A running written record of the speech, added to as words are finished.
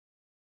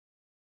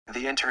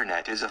The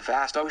internet is a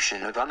vast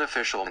ocean of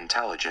unofficial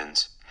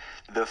intelligence.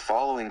 The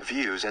following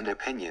views and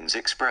opinions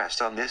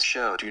expressed on this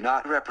show do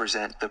not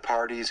represent the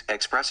parties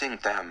expressing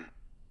them.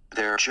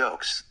 They're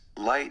jokes.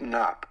 Lighten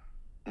up.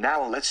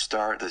 Now let's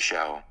start the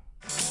show.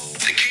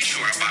 The case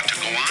you are about to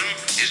go on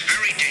is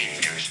very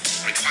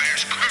dangerous.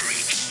 Requires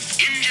courage,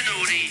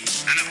 ingenuity,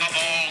 and above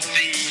all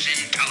things,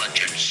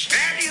 intelligence.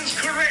 That is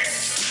correct.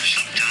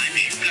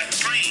 Sometimes you've got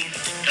brains.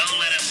 Don't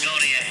let them go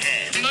to your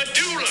head.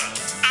 Medulla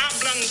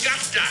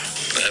oblongata.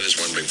 That is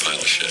one big pile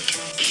of shit.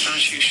 Why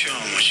don't you show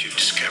them what you've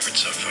discovered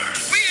so far?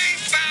 We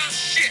ain't found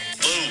shit.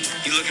 Boom.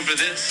 You looking for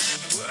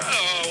this?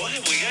 Whoa, what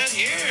have we got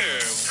here?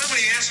 How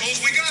many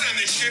assholes we got on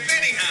this ship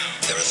anyhow?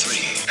 There are 3.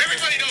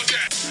 Everybody knows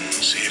that.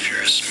 See if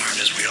you're as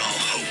smart as we all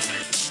hope.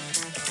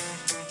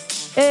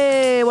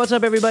 Hey, what's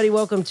up, everybody?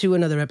 Welcome to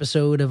another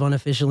episode of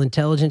Unofficial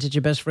Intelligence. It's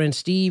your best friend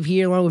Steve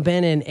here, along with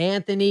Ben and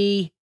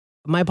Anthony.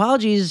 My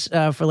apologies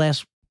for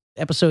last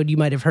episode. You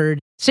might have heard.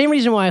 Same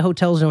reason why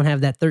hotels don't have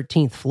that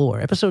 13th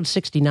floor. Episode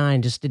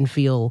 69 just didn't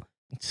feel...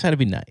 It's had to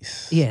be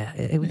nice. Yeah,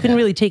 we couldn't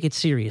really take it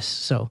serious.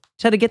 So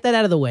just had to get that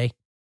out of the way.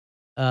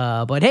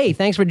 But hey,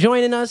 thanks for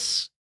joining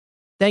us.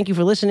 Thank you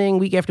for listening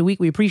week after week.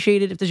 We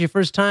appreciate it. If this is your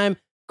first time,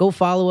 go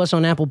follow us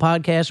on Apple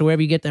Podcasts or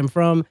wherever you get them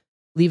from.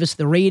 Leave us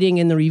the rating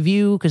and the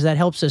review because that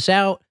helps us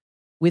out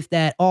with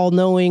that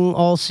all-knowing,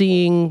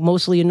 all-seeing,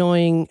 mostly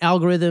annoying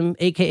algorithm,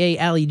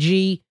 a.k.a. Ali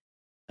G.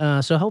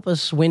 So help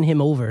us win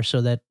him over so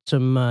that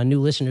some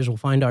new listeners will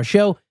find our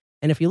show.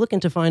 And if you're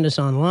looking to find us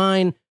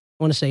online,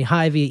 want to say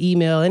hi via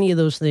email, any of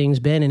those things,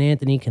 Ben and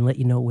Anthony can let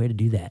you know where to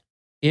do that.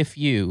 If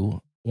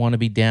you want to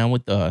be down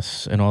with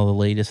us and all the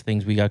latest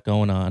things we got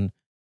going on,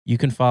 you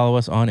can follow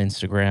us on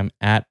Instagram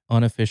at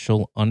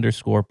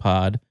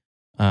unofficial_pod.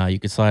 You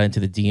can slide into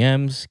the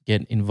DMs,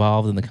 get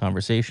involved in the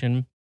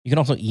conversation. You can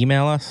also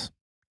email us,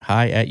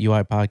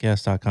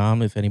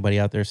 hi@uipodcast.com, if anybody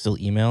out there still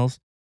emails.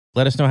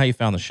 Let us know how you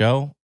found the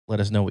show. Let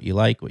us know what you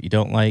like, what you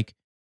don't like,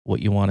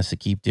 what you want us to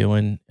keep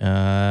doing,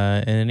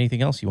 and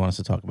anything else you want us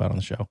to talk about on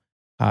the show.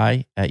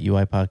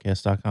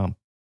 hi@uipodcast.com.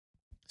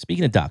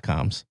 Speaking of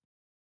 .coms,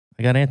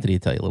 I got Anthony to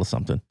tell you a little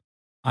something.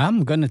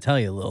 I'm going to tell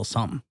you a little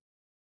something,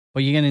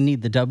 but you're going to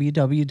need the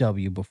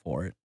www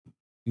before it.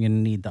 You're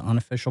going to need the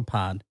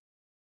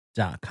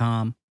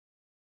unofficialpod.com.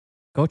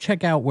 Go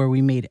check out where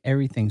we made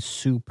everything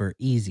super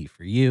easy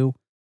for you.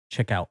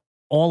 Check out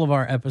all of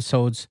our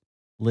episodes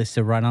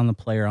listed right on the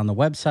player on the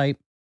website.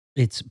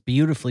 It's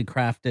beautifully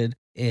crafted.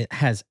 It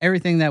has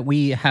everything that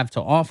we have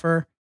to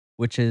offer,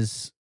 which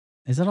is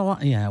it a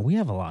lot? Yeah, we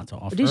have a lot to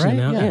offer, decent right?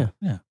 amount,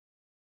 Yeah.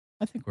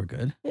 I think we're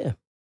good. Yeah.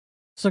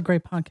 It's a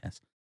great podcast.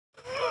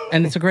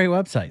 And it's a great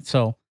website.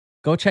 So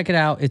go check it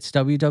out. It's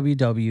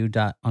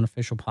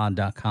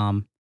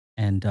www.unofficialpod.com.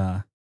 And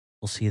we'll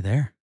see you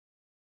there.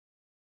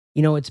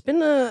 You know, it's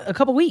been a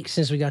couple weeks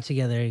since we got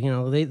together. You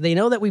know, they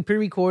know that we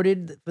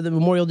pre-recorded for the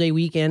Memorial Day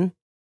weekend.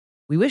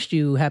 We wished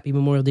you happy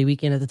Memorial Day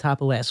weekend at the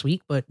top of last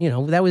week, but, you know,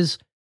 we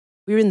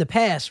were in the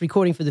past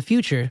recording for the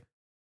future.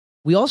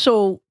 We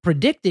also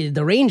predicted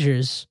the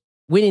Rangers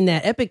winning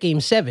that epic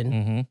Game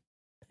 7,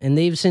 and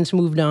they've since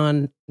moved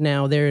on.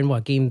 Now they're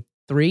in, Game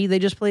 3 they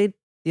just played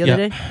the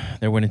other day?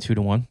 They're winning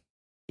 2-1.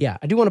 Yeah,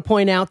 I do want to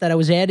point out that I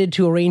was added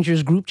to a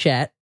Rangers group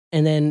chat,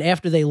 and then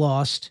after they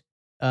lost,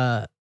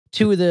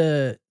 two of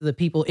the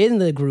people in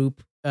the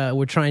group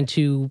were trying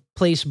to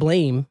place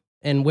blame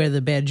and where the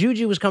bad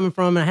juju was coming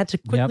from. And I had to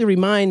quickly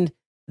remind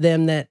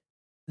them that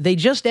they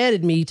just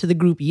added me to the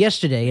group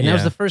yesterday, and that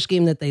was the first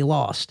game that they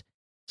lost.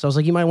 So I was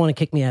like, you might want to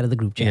kick me out of the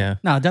group chat. Yeah.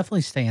 No,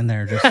 definitely stay in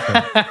there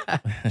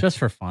just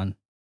for fun.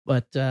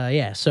 But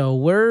so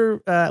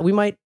we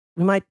might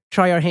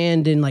try our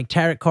hand in like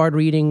tarot card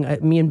reading.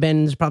 Me and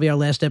Ben's probably our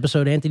last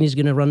episode. Anthony's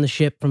going to run the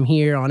ship from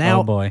here on out.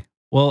 Oh boy.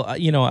 Well, I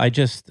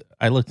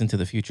looked into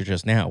the future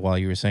just now while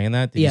you were saying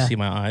that. Did you see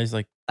my eyes?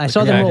 Like I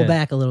saw them roll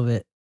back a little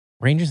bit.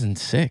 Rangers in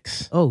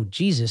 6. Oh,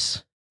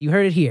 Jesus. You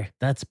heard it here.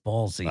 That's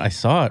ballsy. I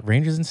saw it.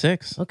 Rangers in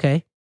 6.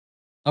 Okay.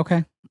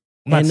 Okay.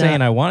 I'm not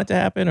saying I want it to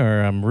happen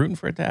or I'm rooting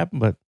for it to happen,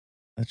 but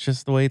that's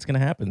just the way it's going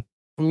to happen.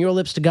 From your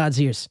lips to God's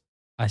ears.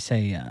 I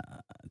say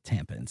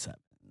Tampa in 7.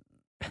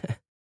 All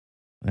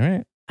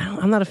right.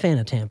 I'm not a fan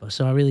of Tampa,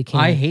 so I really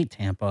can't. I hate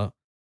Tampa.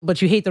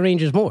 But you hate the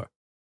Rangers more.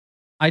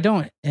 I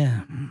don't.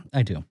 Yeah,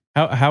 I do.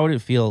 How would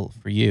it feel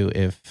for you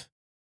if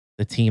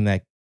the team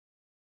that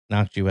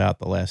knocked you out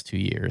the last 2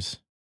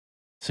 years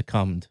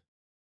succumbed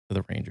to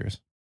the Rangers?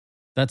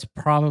 That's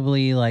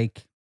probably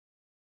like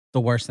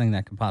the worst thing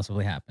that could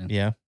possibly happen.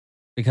 Yeah.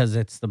 Because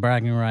it's the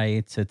bragging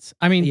rights.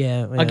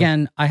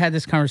 Again, I had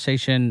this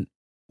conversation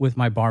with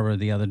my barber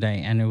the other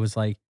day, and it was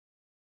like,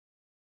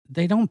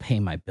 they don't pay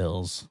my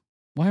bills.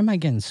 Why am I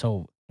getting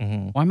so...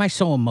 Why am I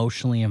so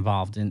emotionally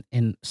involved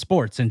in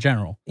sports in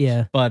general?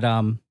 Yeah. But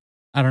I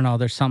don't know.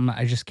 There's something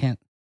I just can't...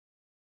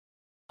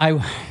 I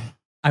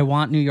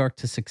want New York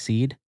to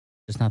succeed,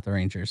 just not the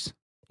Rangers.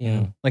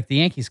 Yeah. Like the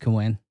Yankees can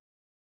win.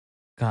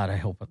 God, I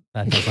hope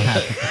that doesn't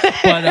happen.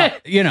 But,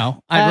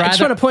 I just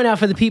want to point out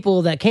for the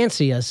people that can't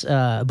see us,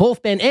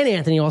 both Ben and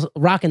Anthony are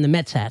rocking the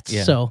Mets hats.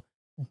 Yeah. So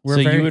We're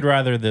So very, you would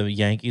rather the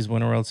Yankees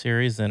win a World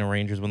Series than a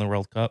Rangers win the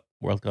World Cup,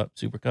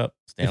 Super Cup,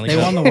 if Stanley they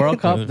Cup? won the World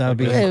Cup, that would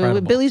be Yeah,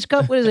 incredible. Billy's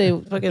Cup. What is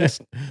it? Fucking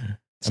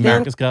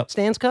America's Cup.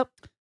 Stan's Cup.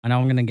 I know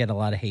I'm going to get a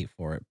lot of hate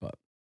for it, but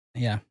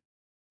yeah,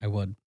 I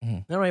would.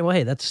 All right. Well,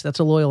 hey, that's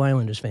a loyal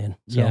Islanders fan.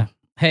 So. Yeah.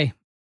 Hey,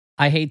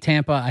 I hate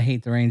Tampa. I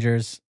hate the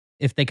Rangers.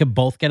 If they could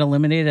both get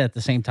eliminated at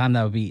the same time,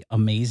 that would be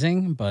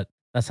amazing, but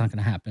that's not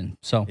going to happen.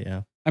 So,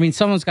 Yeah. I mean,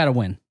 someone's got to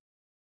win.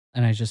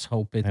 And I just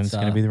hope And it's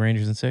going to be the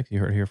Rangers in 6. You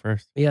heard it here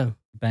first. Yeah.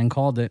 Ben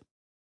called it.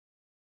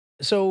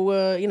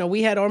 So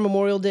we had our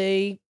Memorial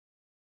Day.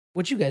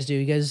 What'd you guys do?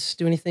 You guys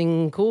do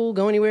anything cool?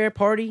 Go anywhere?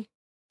 Party?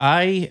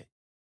 I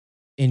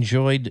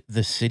enjoyed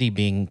the city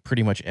being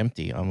pretty much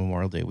empty on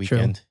Memorial Day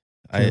weekend.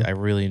 True. I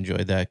really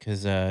enjoyed that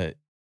because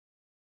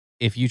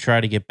if you try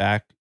to get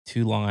back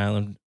to Long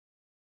Island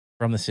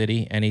from the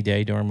city any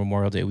day during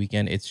Memorial Day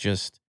weekend, it's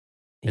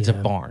a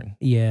barn.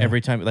 Yeah.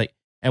 Every time,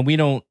 and we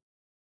don't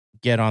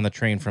get on the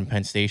train from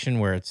Penn Station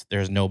where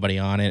there's nobody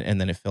on it and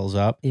then it fills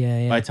up.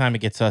 Yeah. By the time it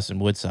gets us in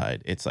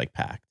Woodside, it's like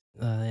packed.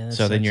 Yeah, that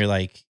So then sucks. you're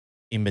like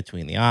in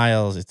between the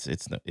aisles.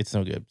 It's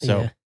no good.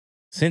 So Yeah.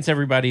 since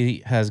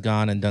everybody has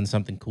gone and done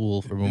something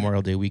cool for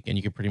Memorial Day weekend,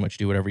 you can pretty much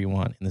do whatever you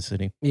want in the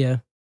city. Yeah.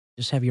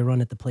 Just have your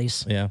run at the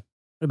place. Yeah.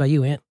 What about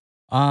you, Ant?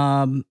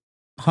 Hung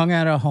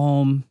out at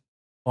home,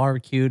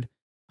 barbecued.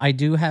 I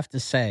do have to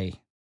say,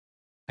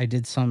 I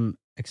did some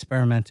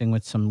experimenting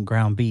with some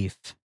ground beef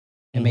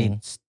and made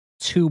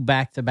 2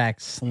 back-to-back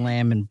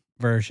slamming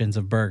versions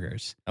of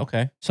burgers.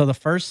 Okay. So the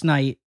first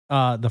night,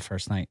 I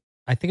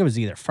think it was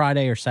either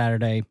Friday or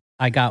Saturday,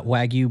 I got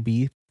Wagyu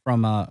beef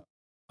from a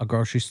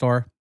grocery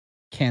store.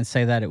 Can't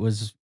say that it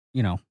was,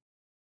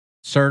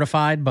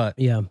 certified, but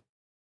Yeah.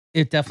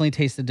 it definitely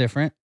tasted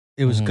different.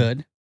 It was Mhm.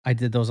 good. I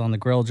did those on the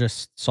grill,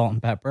 just salt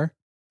and pepper.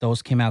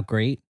 Those came out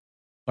great.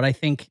 But I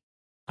think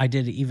I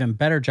did an even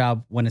better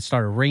job when it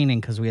started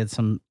raining because we had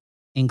some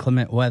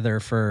inclement weather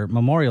for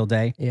Memorial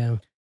Day. Yeah.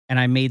 And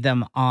I made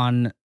them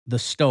on the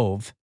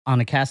stove on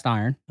a cast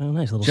iron. Oh,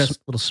 nice. Just-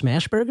 Little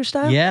smash burger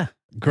style? Yeah.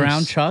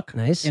 Ground Nice. chuck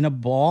Nice. in a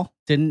ball.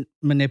 Didn't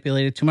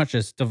manipulate it too much.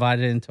 Just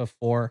divided it into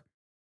 4,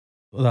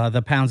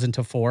 the pounds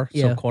into 4.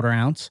 Yeah. So quarter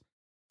ounce.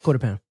 Quarter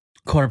pound.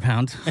 Quarter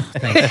pound.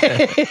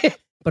 Thanks.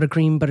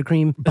 Buttercream.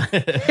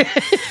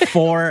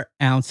 4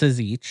 ounces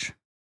each.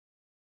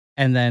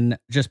 And then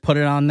just put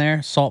it on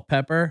there, salt,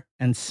 pepper,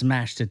 and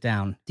smashed it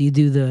down. Do you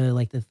do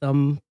the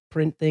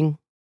thumbprint thing?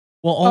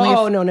 Well,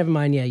 only no, never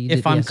mind. Yeah, you did.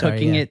 if I'm yeah, sorry,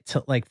 cooking yeah. it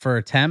to, for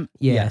a temp,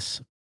 Yeah.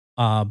 yes.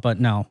 But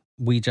no,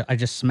 I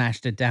just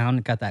smashed it down,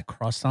 got that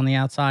crust on the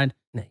outside,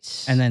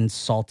 Nice. and then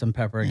salt and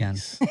pepper again.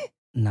 Nice.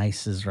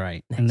 Nice is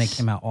right. And they Nice.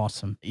 came out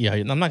awesome. Yeah,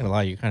 I'm not gonna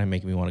lie. You're kind of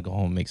making me want to go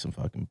home and make some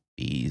fucking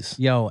bees.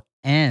 Yo,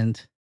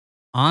 and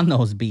on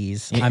those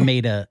bees, I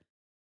made a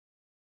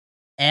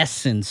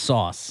Essen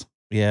sauce.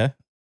 Yeah.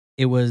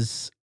 It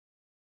was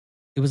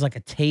like a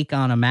take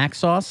on a mac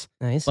sauce,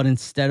 nice. but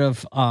instead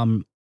of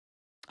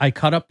I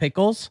cut up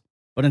pickles,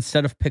 but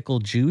instead of pickle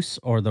juice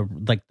or the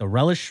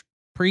relish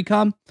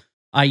pre-cum,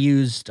 I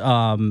used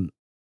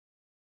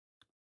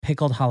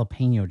pickled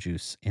jalapeno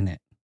juice in it.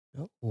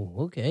 Oh,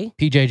 okay.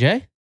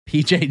 PJJ.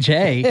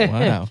 PJJ,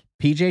 Wow.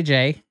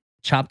 PJJ,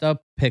 chopped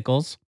up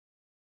pickles,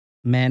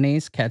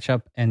 mayonnaise,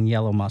 ketchup, and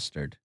yellow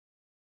mustard.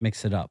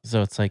 Mix it up.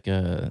 So it's like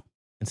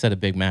instead of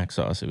Big Mac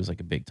sauce, it was like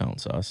a Big Tone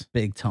sauce.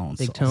 Big tone.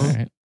 Big sauce. tone. All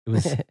right. It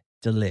was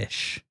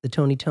delish. The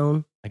Tony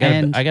Tone.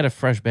 I got a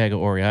fresh bag of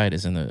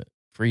Oreitis in the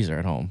freezer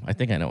at home. I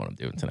think I know what I'm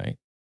doing tonight.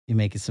 You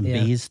making some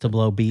Yeah. bees to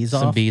blow bees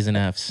Some off? B's and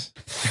F's.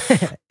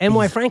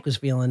 NY Frank was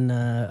feeling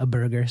a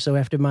burger. So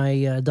after my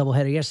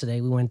doubleheader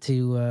yesterday, we went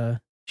to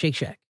Shake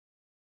Shack.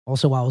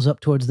 Also, while I was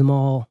up towards the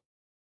mall,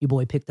 your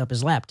boy picked up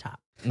his laptop.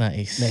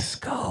 Nice. Let's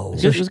go.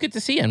 It was good to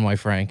see NY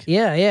Frank.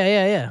 Yeah.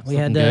 We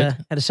had Something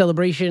good. had a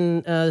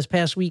celebration this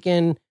past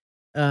weekend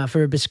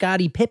for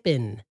Biscotti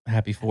Pippin.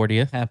 Happy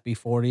 40th. Happy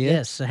 40th.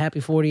 Yes, a happy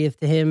 40th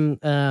to him.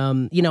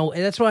 And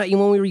that's why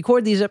when we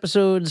record these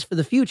episodes for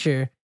the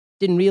future,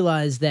 didn't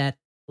realize that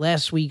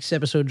last week's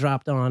episode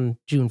dropped on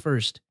June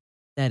 1st.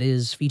 That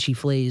is Fichi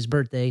Flay's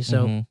birthday.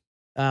 So,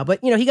 Mhm. but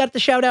he got the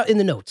shout out in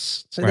the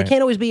notes. So Right. they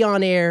can't always be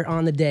on air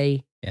on the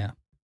day. Yeah.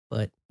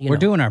 But We're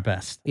doing our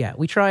best. Yeah,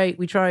 we try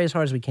as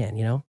hard as we can.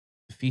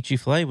 Fichi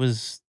Flay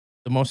was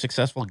the most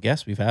successful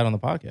guest we've had on the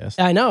podcast.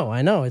 I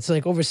know. It's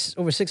like over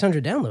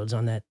 600 downloads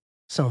on that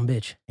son of a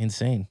bitch.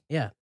 Insane.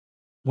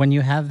 When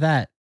you have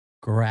that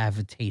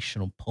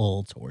gravitational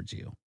pull towards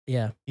you.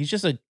 Yeah. He's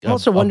just a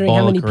also a wondering ball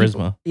how of many charisma.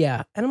 people.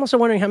 Yeah, and I'm also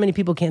wondering how many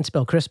people can't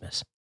spell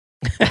Christmas.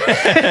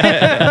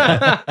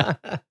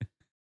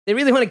 They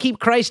really want to keep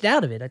Christ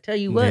out of it. I tell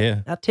you what.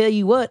 Yeah. I'll tell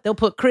you what. They'll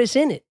put Chris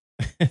in it.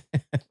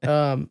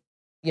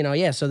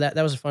 Yeah. So that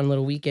was a fun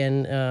little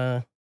weekend.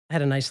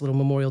 Had a nice little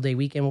Memorial Day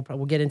weekend.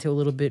 We'll get into a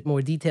little bit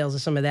more details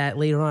of some of that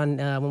later on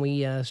when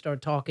we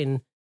start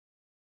talking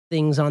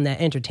things on that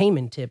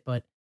entertainment tip.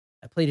 But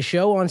I played a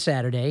show on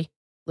Saturday,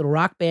 little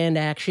rock band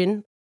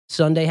action.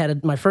 Sunday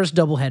had my first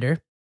doubleheader.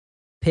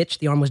 Pitched,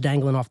 the arm was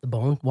dangling off the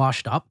bone,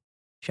 washed up.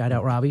 Shout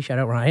out Robbie, shout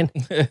out Ryan.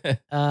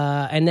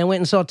 And then went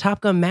and saw Top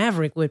Gun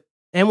Maverick with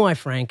NY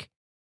Frank.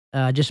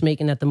 just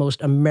making that the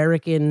most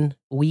American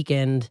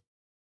weekend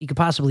you could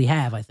possibly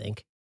have, I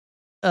think.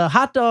 A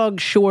hot dog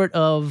short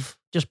of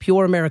just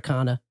pure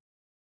Americana.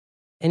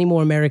 Any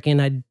more American,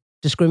 I'd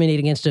discriminate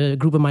against a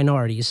group of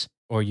minorities.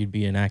 Or you'd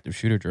be an active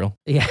shooter drill.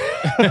 Yeah.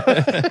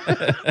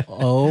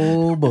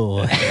 Oh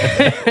boy.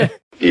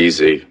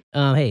 Easy.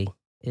 Hey,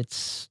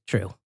 it's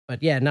true.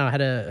 But yeah, no, I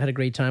had a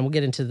great time. We'll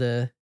get into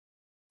the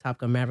Top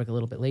Gun Maverick a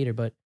little bit later,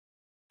 but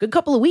good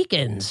couple of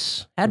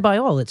weekends had by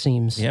all, it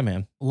seems. Yeah,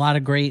 man. A lot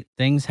of great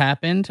things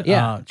happened.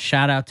 Yeah.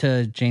 Shout out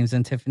to James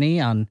and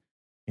Tiffany on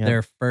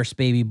their first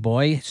baby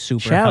boy. Super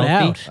Shout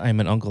healthy. out. I'm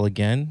an uncle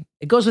again.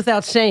 It goes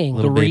without saying.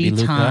 Little baby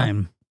Luca.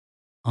 3-time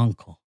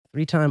uncle.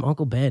 3-time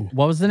Uncle Ben.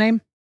 What was the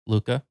name?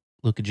 Luca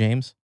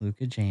James.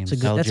 Luca James.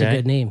 That's a LJ.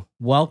 good name.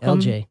 Welcome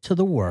LJ. to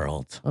the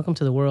world. Welcome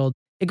to the world.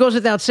 It goes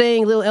without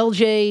saying, little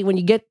LJ, when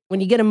you get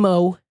a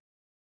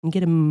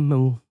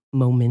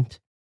moment,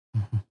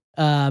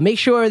 make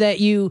sure that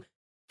you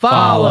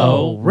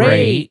follow,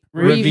 rate,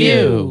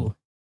 review.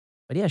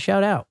 But yeah,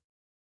 shout out.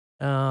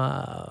 Who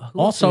else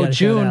we Also, gotta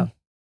shout out? June,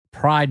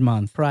 Pride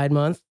Month. Pride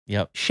Month.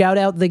 Yep. Shout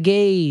out the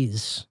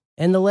gays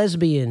and the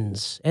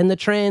lesbians and the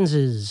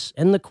transes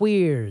and the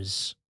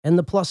queers and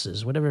the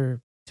pluses,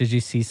 whatever. Did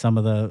you see some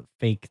of the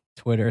fake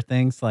Twitter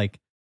things like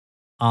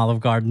Olive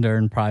Garden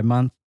during Pride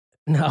Month?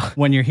 No.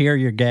 When you're here,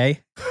 you're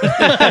gay.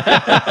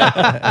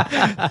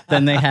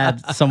 Then they had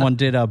someone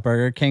did a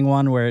Burger King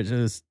one where it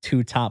was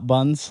 2 top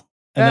buns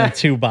and then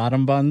 2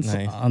 bottom buns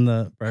Nice. on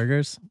the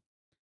burgers.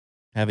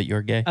 Have it,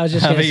 you're gay. I was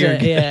just Have going to it, you're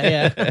say,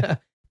 gay. yeah.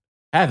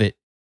 Have it,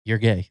 you're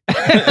gay.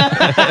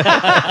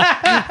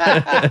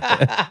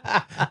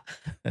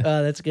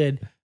 That's good.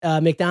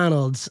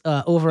 McDonald's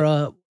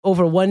over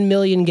 1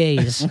 million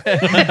gays.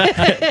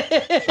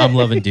 I'm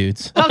loving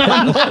dudes. Or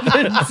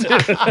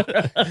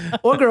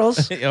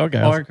girls. Or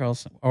girls. Or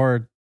girls.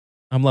 Or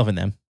I'm loving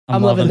them.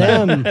 I'm loving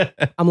them.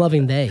 I'm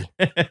loving they.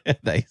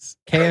 Nice.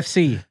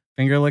 KFC.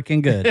 Finger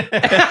looking good. It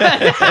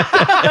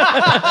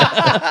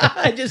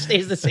just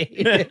stays the same.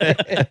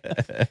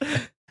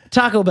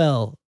 Taco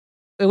Bell.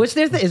 What's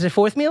their thing? Is it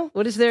fourth meal?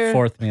 What is their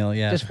 4th meal,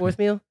 yeah. just fourth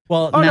meal?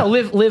 Well, Oh now-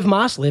 no, live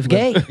Moss, live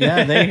gay.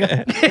 Yeah, there you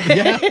go.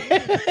 Yeah.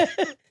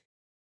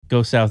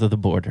 Go south of the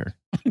border.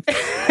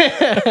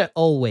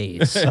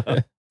 Always.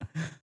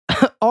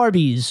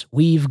 Arby's,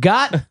 we've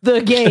got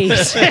the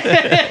gays. You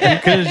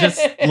could have just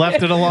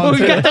left it alone.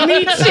 We've got the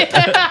meats.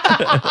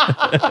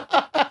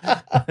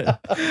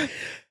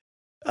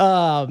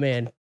 Oh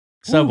man.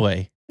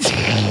 Subway.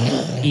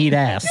 Eat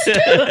ass.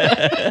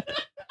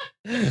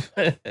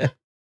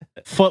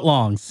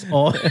 Footlongs.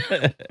 Oh.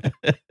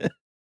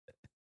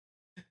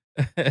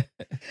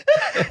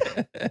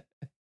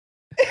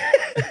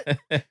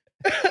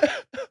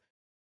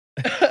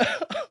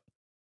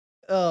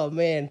 Oh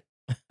man.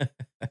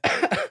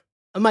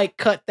 I might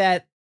cut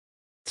that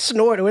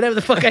snort or whatever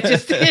the fuck I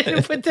just did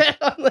and put that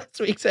on last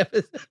week's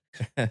episode.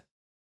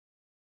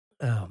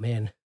 Oh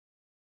man.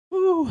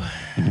 Woo.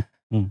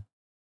 Trying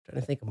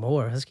to think of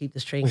more. Let's keep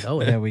this train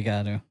going. Yeah, we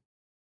got to.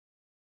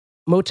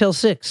 Motel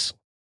 6.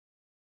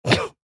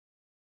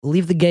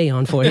 Leave the gay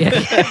on for you.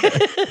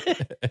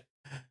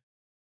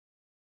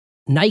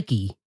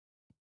 Nike.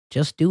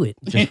 Just do it.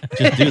 Just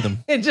do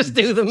them. Just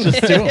do them.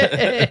 Just do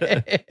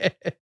 'em.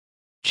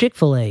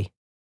 Chick-fil-A.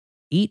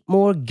 Eat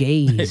more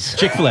gays.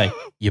 Chick-fil-A.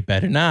 You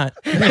better not.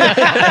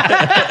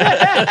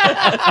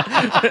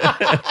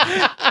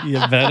 You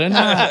better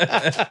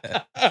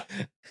not.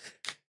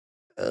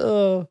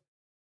 Oh.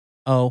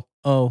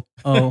 Oh,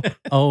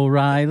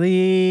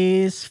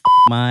 O'Reilly's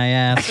my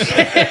ass.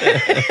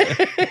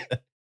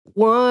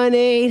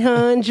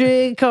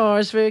 1-800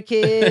 cars for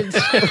kids.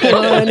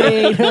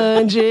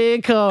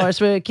 1-800 cars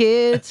for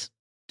kids.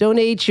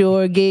 Donate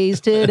your gays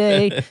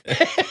today.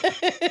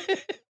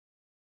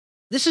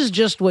 This is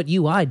just what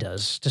UI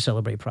does to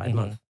celebrate Pride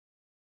Month.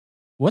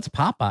 What's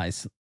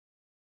Popeyes?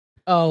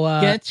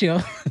 Oh, Get you.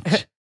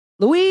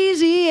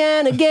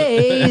 Louisiana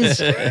gays.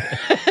 We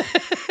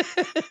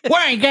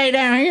ain't gay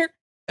down here.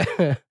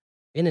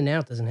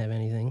 In-N-Out doesn't have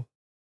anything.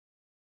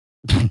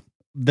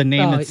 The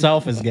name Oh,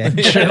 itself is gay.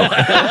 True.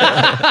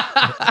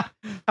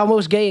 How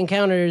most gay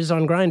encounters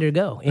on Grindr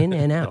go. In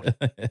and out.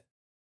 All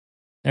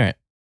right.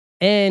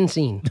 And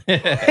scene.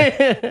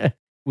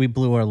 We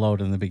blew our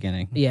load in the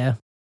beginning. Yeah.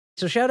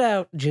 So shout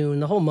out June,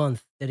 the whole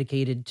month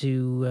dedicated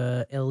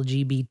to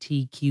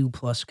LGBTQ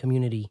plus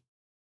community.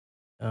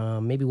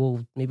 Maybe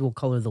we'll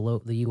color the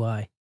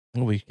UI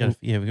Well, we can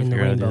in the figure out how to do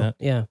rainbow. that.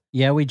 Yeah.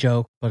 Yeah, we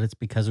joke, but it's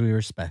because we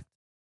respect.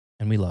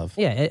 And we love.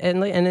 Yeah.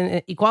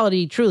 And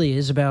equality truly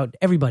is about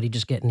everybody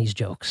just getting these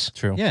jokes.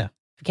 True. Yeah. If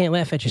you can't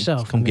laugh at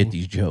yourself. Come I get mean-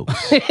 these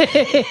jokes.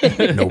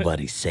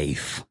 Nobody's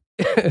safe.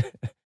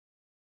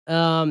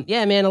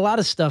 Yeah, man, a lot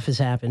of stuff has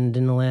happened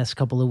in the last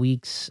couple of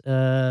weeks.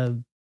 I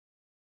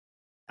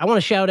want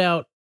to shout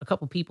out a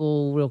couple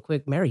people real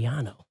quick.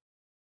 Mariano.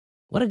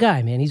 What a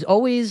guy, man. He's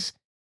always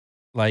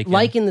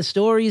liking the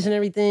stories and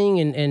everything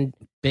and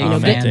Big you know,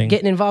 Commenting.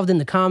 getting involved in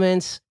the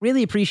comments.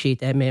 Really appreciate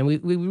that, man. We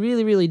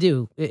really, really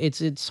do.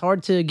 It's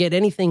hard to get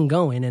anything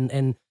going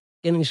and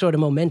getting sort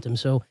of momentum.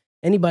 So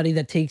anybody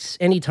that takes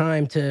any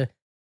time to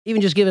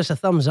even just give us a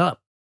thumbs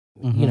up.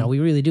 You know, we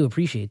really do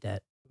appreciate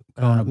that.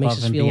 Going It makes above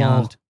us and feel all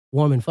beyond.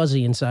 warm and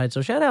fuzzy inside.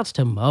 So shout outs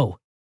to Mo.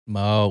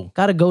 Mo.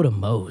 Gotta go to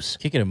Mo's.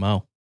 Kick it at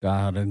Mo.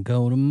 Gotta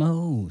go to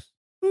Mo's.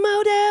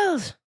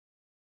 Models.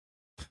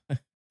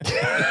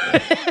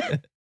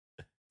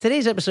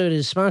 Today's episode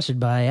is sponsored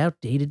by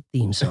outdated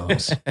theme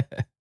songs.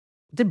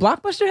 Did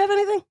Blockbuster have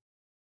anything?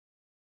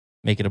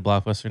 Make it a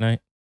blockbuster night.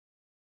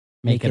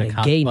 Make it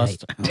a gay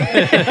night.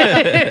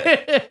 cockbuster.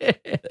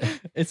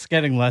 It's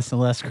getting less and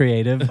less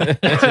creative.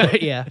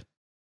 Yeah.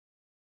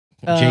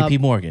 JP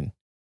Morgan.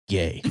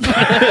 Gay.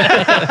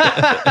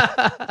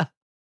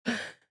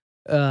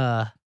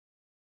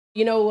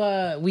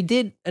 We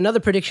did another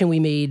prediction we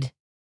made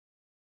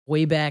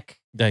way back.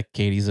 That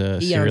Katie's a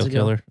Eons serial ago.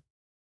 killer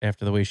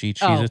after the way she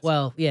eats Oh, Cheez-Its.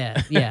 well,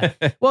 yeah.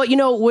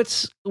 Well,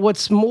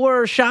 what's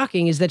more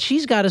shocking is that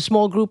she's got a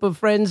small group of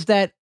friends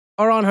that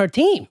are on her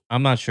team.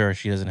 I'm not sure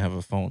she doesn't have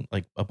a phone,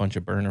 like a bunch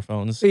of burner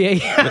phones Yeah.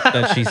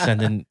 that she's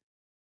sending.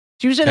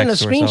 She was sending us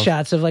text to herself.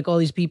 screenshots of like all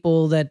these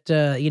people that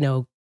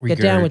get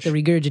down with the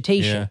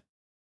regurgitation. Yeah.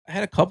 I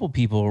had a couple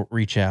people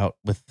reach out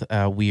with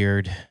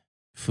weird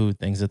food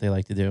things that they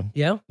like to do.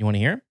 Yeah. You want to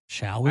hear?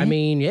 Shall we? I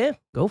mean, yeah,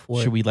 go for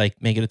Should it. we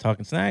like make it a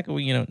talking snack, or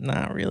we,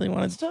 not really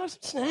want Let's to? talk some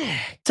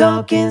snack.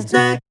 Talking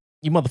snack.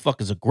 You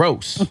motherfuckers are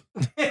gross.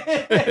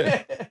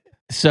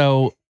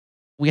 So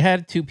we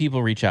had two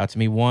people reach out to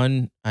me.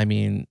 One,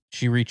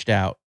 she reached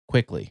out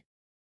quickly.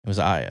 It was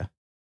Aya.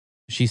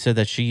 She said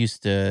that she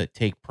used to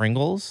take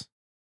Pringles,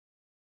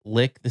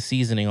 lick the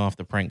seasoning off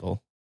the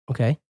Pringle,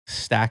 Okay.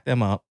 stack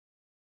them up,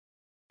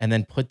 and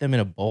then put them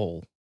in a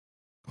bowl,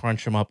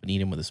 crunch them up, and eat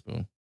them with a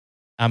spoon.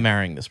 I'm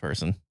marrying this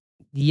person.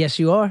 Yes,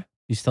 you are.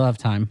 You still have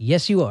time.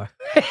 Yes, you are.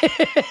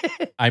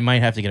 I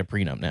might have to get a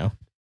prenup now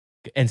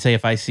and say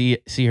if I see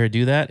her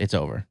do that, it's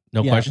over.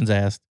 No Yeah. questions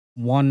asked.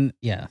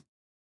 Yeah.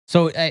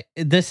 So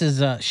this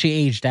is she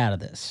aged out of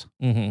this.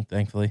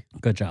 Thankfully.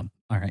 Good job.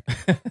 All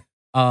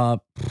right.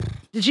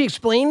 Did she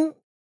explain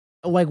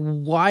like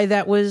why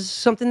that was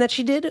something that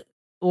she did?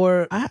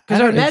 Or because I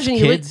don't know, imagine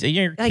it's you kids.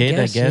 You're a I kid,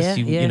 guess, I guess.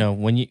 yeah.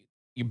 When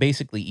you're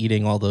basically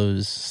eating all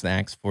those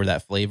snacks for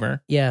that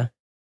flavor. Yeah.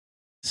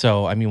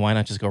 So why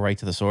not just go right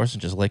to the source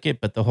and just lick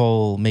it? But the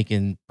whole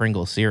making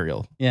Pringles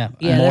cereal. Yeah.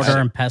 Yeah, Mortar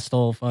that's- and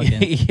pestle.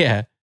 Fucking.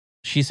 Yeah.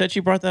 She said she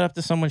brought that up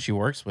to someone she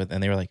works with,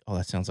 and they were like, "Oh,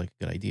 that sounds like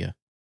a good idea."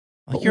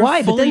 Like, But you're why?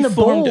 a But then fully the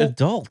formed bowl-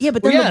 adult. Yeah,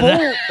 but then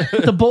Well,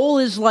 the bowl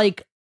is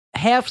like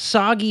half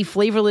soggy,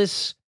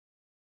 flavorless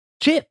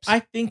chips. I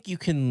think you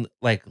can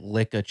like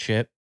lick a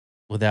chip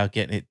without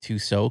getting it too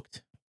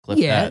soaked. Clip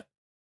Yeah.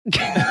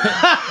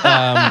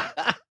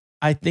 that.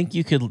 I think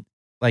you could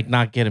like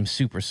not get him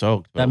super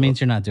soaked. But That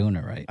means you're not doing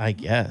it right. I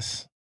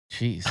guess.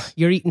 Jeez.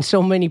 You're eating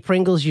so many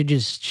Pringles, you're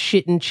just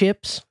shitting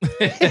chips.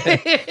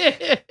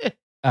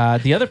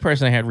 The other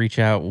person I had reach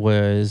out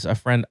was a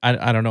friend.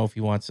 I don't know if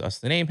he wants us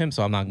to name him,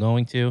 so I'm not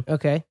going to.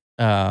 Okay.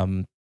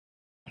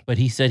 But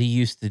he said he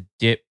used to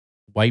dip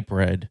white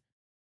bread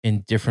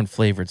in different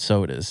flavored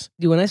sodas.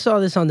 Dude, when I saw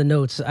this on the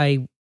notes,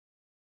 I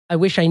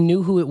wish I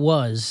knew who it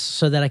was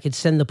so that I could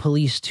send the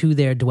police to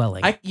their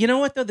dwelling. You know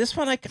what though? This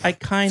one I kind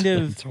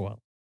of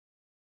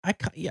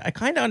I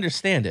kind of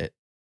understand it.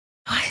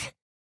 What?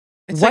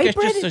 It's White like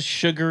bread? just a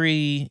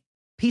sugary.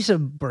 Piece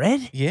of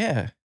bread?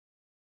 Yeah,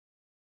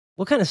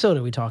 What kind of soda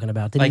are we talking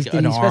about? Did like did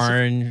an specify-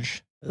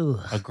 orange, Ugh.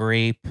 a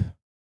grape,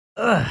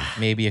 Ugh.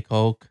 maybe a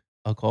Coke,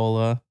 a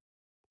cola.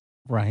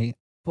 Right.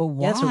 But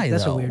why? Yeah,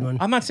 that's a though? weird one.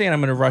 I'm not saying I'm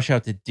going to rush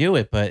out to do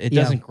it, but it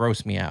Yeah. doesn't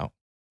gross me out.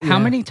 How Yeah.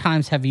 many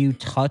times have you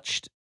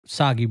touched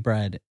soggy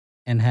bread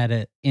and had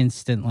an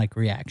instant like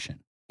reaction?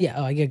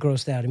 Yeah, I get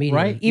grossed out immediately.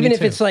 Right? Even Me if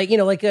too. it's like, the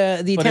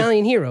But if-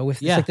 Italian hero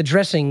with Yeah. like the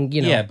dressing,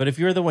 Yeah, but if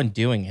you're the one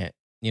doing it,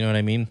 you know what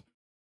I mean?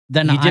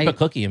 Then You dip I a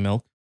cookie in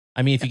milk.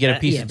 If you get a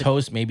piece yeah, of but-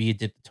 toast, maybe you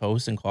dip the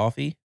toast in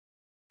coffee.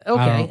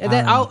 Okay. I And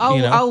then don't-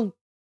 I'll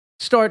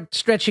start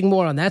stretching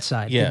more on that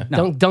side. Yeah.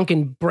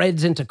 Dunking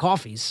breads into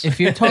coffees. if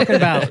you're talking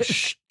about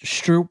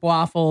Stroop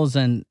waffles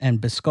and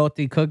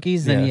biscotti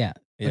cookies, then yeah,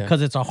 Yeah.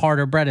 because it's a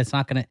harder bread,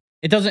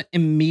 it doesn't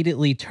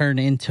immediately turn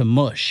into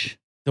mush.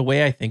 The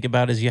way I think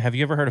about it is, have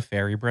you ever heard of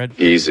fairy bread?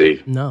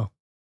 Easy. No.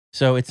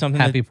 So it's something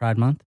Happy Pride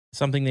Month.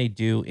 something they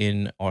do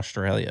in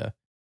Australia.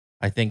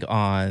 I think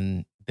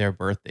on their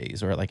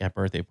birthdays or like at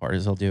birthday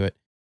parties, they'll do it.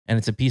 And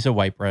it's a piece of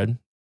white bread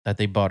that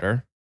they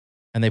butter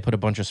and they put a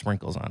bunch of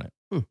sprinkles on it.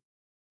 Hmm.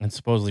 And it's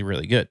supposedly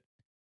really good.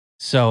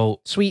 So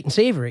Sweet and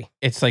savory.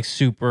 it's like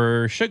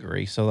super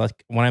sugary. So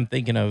like when I'm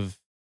thinking of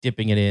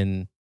dipping it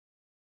in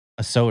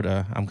a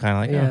soda, I'm kind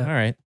of like, Yeah. oh, all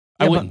right.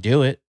 Yeah, I but- wouldn't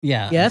do it.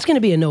 Yeah. Yeah, that's going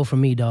to be a no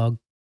from me, dog.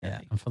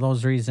 Yeah. And for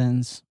those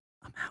reasons,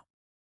 I'm out.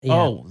 Yeah.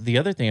 Oh, the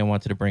other thing I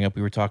wanted to bring up,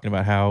 we were talking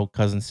about how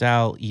Cousin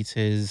Sal eats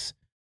his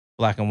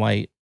black and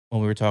white when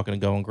we were talking to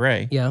Going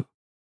Gray. Yeah.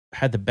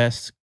 Had the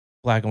best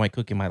black and white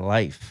cookie in my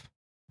life.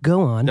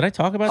 Go on. Did I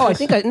talk about Oh,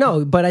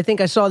 this? but I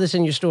think I saw this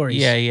in your stories.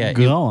 Yeah, yeah.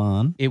 Go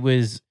on. It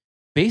was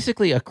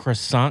basically a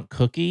croissant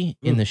cookie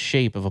in Mm. the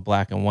shape of a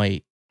black and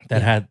white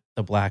that had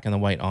the black and the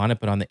white on it,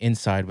 but on the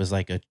inside was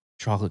like a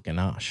chocolate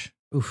ganache.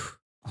 Oof.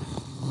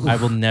 I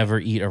will never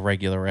eat a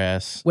regular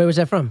ass Where was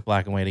that from?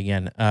 black and white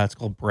again. It's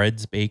called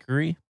Bread's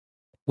Bakery.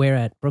 Where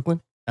at?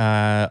 Brooklyn?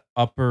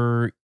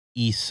 Upper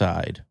East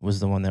Side was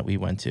the one that we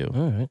went to.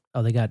 All right.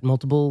 Oh, they got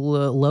multiple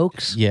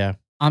lokes? Yeah.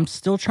 I'm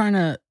still trying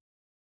to.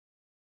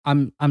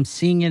 I'm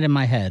seeing it in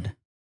my head,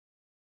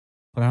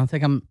 but I don't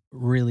think I'm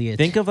really.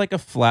 Think of like a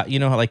flat, you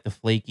know how like the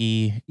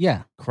flaky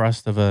yeah,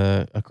 crust of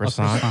a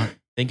croissant?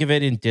 Think of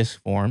it in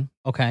disc form.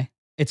 Okay,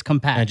 it's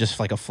compact. And just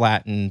like a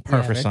flattened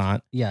Perfect.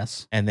 croissant.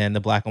 Yes. And then the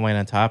black and white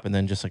on top, and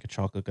then just like a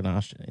chocolate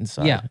ganache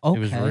inside. Yeah, It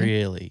was okay.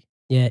 really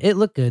Yeah, it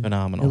looked good.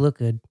 phenomenal. It looked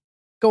good.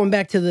 Going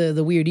back to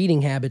the weird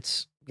eating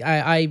habits,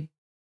 I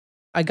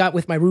got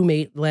with my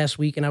roommate last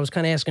week, and I was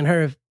kind of asking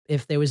her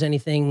if there was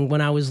anything when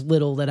I was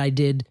little that I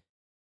did.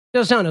 I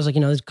was telling her, I was like,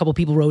 there's a couple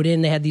people wrote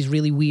in, they had these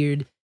really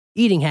weird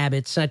eating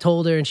habits. And I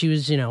told her, and she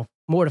was,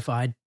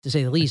 mortified to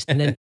say the least. And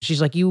then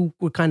she's like, you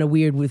were kind of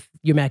weird with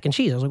your mac and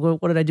cheese. I was like, well,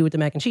 what did I do with the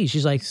mac and cheese?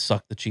 She's like,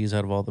 Suck the cheese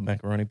out of all the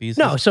macaroni pieces.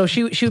 no. So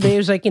she it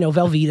was like,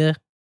 Velveeta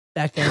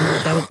back then.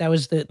 That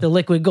was the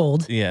liquid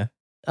gold. Yeah.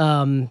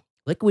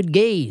 Liquid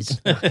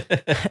gaze.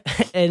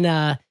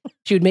 And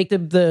she would make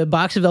the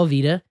box of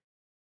Velveeta,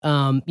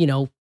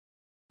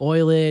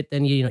 boil it,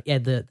 then you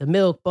add the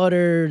milk,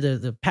 butter,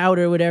 the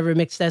powder, whatever,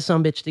 mix that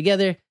sumbitch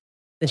together.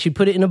 Then she'd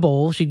put it in a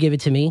bowl, she'd give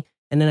it to me,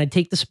 and then I'd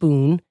take the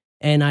spoon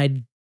and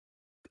I'd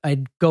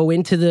go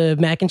into the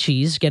mac and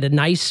cheese, get a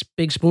nice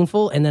big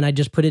spoonful, and then I'd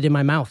just put it in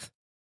my mouth.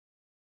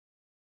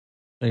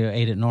 So you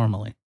ate it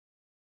normally.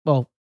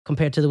 Well,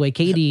 compared to the way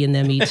Katie and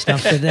them eat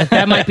stuff,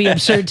 that might be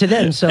absurd to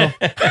them. So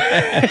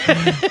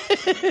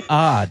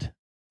Odd.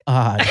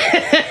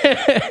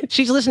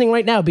 She's listening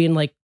right now, being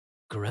like,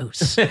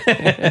 gross.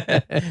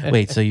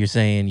 Wait, so you're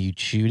saying you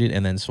chewed it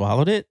and then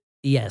swallowed it?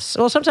 Yes.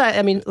 Well,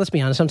 sometimes, let's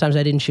be honest, sometimes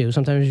I didn't chew.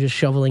 Sometimes you're just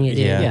shoveling it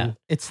Yeah. in. Yeah,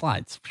 it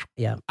slides.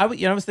 I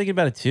was thinking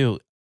about it too.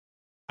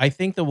 I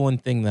think the one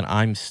thing that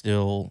I'm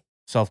still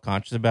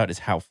self-conscious about is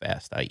how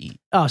fast I eat.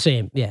 Oh,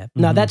 same. Yeah.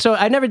 No, Mhm. that's so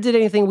I never did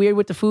anything weird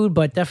with the food,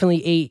 but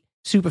definitely ate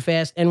super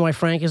fast. NY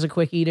Frank is a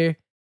quick eater.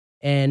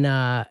 And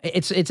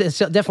it's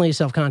definitely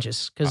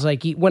self-conscious because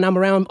like when I'm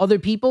around other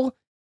people,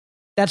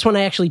 that's when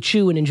I actually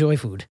chew and enjoy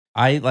food.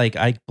 I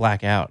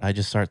black out. I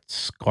just start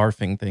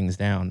scarfing things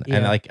down.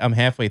 And Yeah. like I'm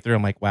halfway through.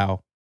 I'm like,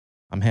 wow,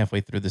 I'm halfway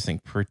through this thing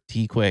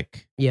pretty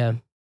quick. Yeah.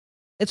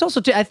 It's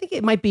also, I think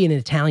it might be an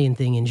Italian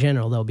thing in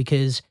general, though,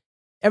 because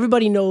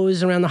everybody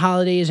knows around the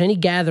holidays, any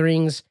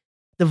gatherings,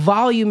 the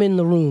volume in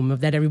the room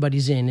that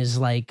everybody's in is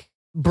like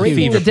breaking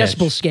Fever the pitch.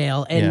 decibel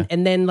scale.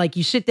 And then like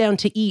you sit down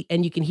to eat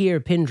and you can hear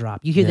a pin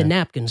drop. You hear the Yeah.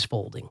 napkins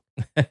folding.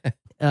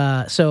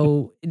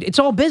 So it's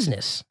all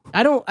business.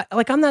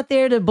 I'm not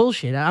there to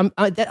bullshit. I'm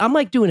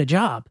like doing a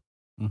job.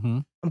 Mm-hmm.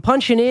 I'm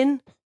punching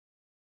in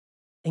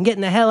and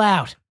getting the hell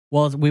out.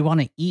 Well, we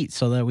want to eat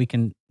so that we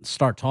can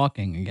start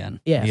talking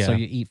again. Yeah. Yeah. So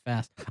you eat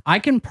fast. I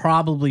can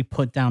probably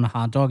put down a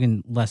hot dog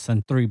in less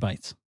than 3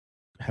 bites.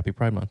 Happy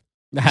Pride Month.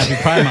 Happy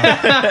Pride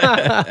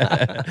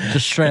Month.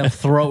 Just straight up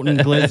throat and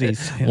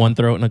glizzies. One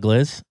throat and a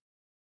glizz.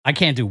 I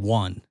can't do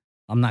one.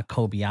 I'm not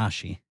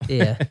Kobayashi,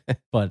 Yeah.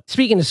 but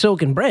Speaking of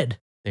soaking bread,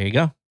 There you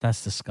go.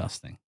 that's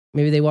disgusting.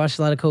 maybe they watched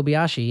a lot of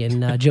Kobayashi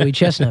and Joey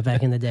Chestnut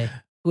back in the day.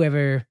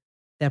 Whoever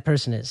that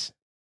person is.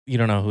 You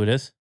don't know who it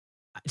is?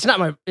 It's not.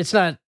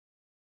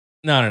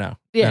 No.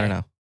 Yeah.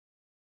 No.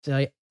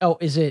 So,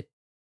 is it?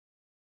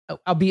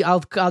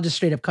 I'll just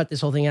straight up cut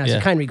this whole thing out. Is Yeah.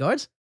 it Kind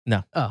Regards?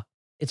 No. Oh,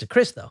 it's a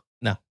Chris though.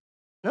 No.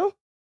 No.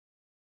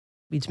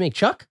 Beats me,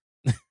 Chuck.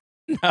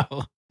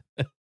 No.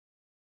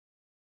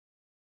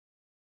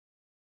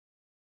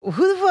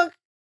 Who the fuck?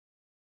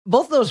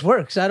 Both of those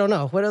works. I don't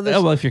know. What are those?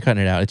 Oh, well, if you're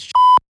cutting it out, it's.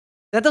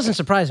 That doesn't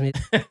surprise me.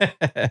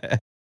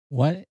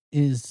 What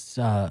is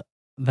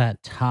that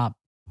top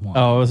one?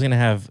 Oh, I was gonna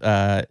have.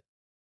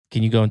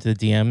 Can you go into the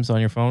DMs on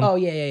your phone? Oh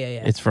yeah.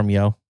 It's from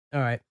Yo. All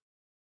right.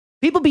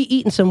 People be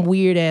eating some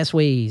weird ass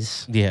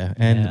ways. Yeah,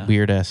 and Yeah.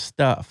 weird ass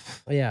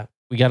stuff. Yeah,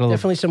 We got a little.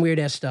 definitely some weird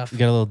ass stuff. We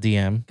got a little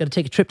DM. Got to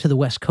take a trip to the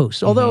West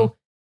Coast. Although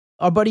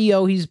our buddy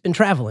Yo, he's been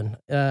traveling.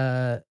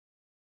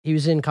 He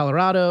was in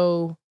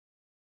Colorado.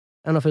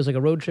 I don't know if it was like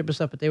a road trip or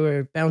stuff, but they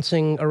were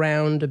bouncing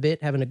around a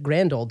bit, having a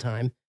grand old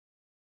time.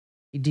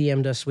 He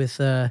DM'd us with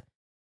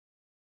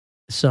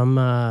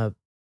some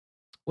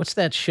what's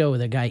that show?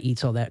 The guy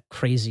eats all that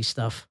crazy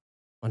stuff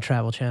on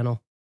Travel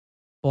Channel.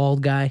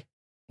 Bald guy.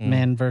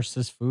 Man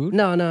versus food?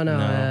 No.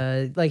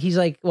 No. Like he's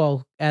like,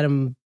 well,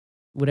 Adam,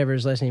 whatever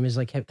his last name is,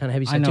 like kind of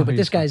heavy I set know too. who But you're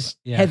this talking guy's about.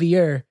 Yeah.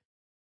 heavier.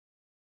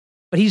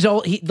 But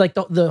like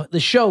the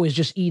show is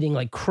just eating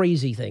like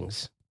crazy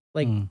things,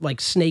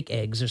 like snake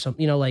eggs or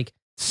something. Like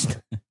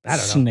I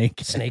don't know.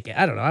 Snake.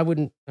 I don't know. I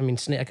wouldn't. I mean,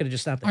 snake. I could have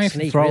just stopped Or at if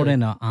you snake. throw really. it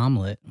in an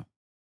omelet.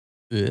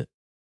 Ugh.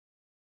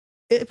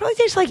 It probably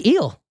tastes like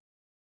eel.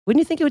 Wouldn't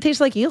you think it would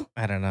taste like eel?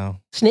 I don't know.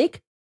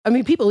 Snake? I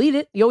mean, people eat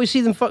it. You always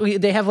see them.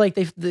 They have like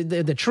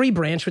the tree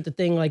branch with the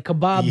thing like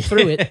kebab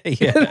through it.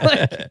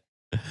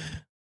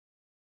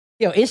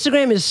 Yeah.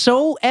 Instagram is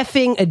so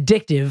effing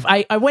addictive.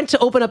 I went to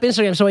open up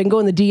Instagram so I can go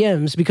in the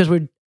DMs because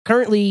we're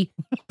currently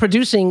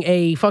producing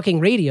a fucking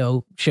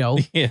radio show.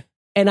 Yeah.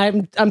 And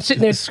I'm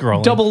sitting there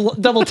Scrolling.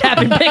 double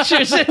tapping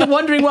pictures and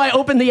wondering why I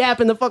opened the app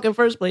in the fucking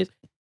first place.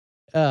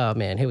 Oh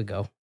man, here we go.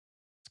 Let's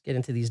get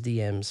into these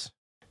DMs.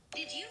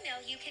 Did you know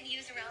you can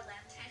use raw lamb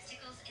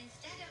testicles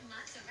instead of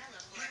mozzarella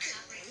for a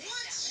caprese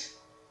salad?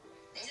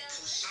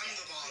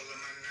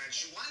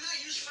 Why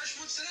not use fresh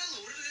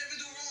mozzarella? What did I ever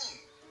do wrong?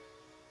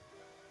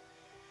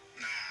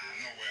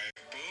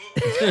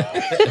 Nah,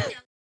 no way.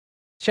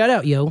 Shout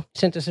out, yo.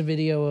 Sent us a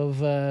video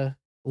of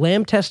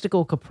lamb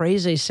testicle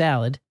caprese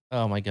salad.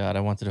 Oh my god,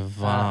 I wanted to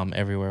vom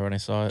everywhere when I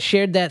saw it.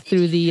 Shared that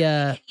through the You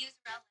can use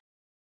raw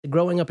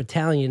Growing Up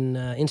Italian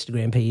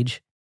Instagram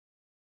page.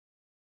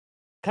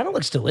 Kind of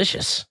looks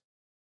delicious.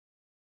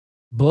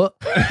 But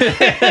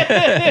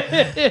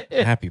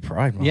Happy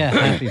Pride Month. Yeah,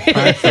 happy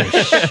Pride for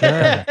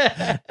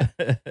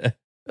sure.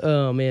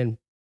 Oh man.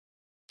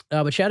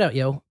 But shout out,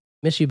 yo.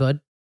 Miss you,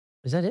 bud.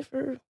 Is that it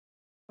for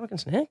fucking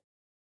snack?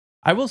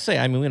 I will say,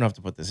 I mean, we don't have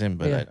to put this in,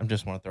 but Yeah. I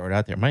just want to throw it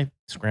out there. My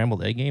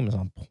scrambled egg game is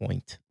on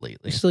point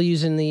lately. You're still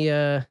using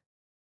the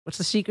what's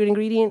the secret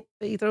ingredient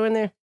that you throw in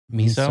there?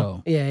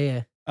 Miso?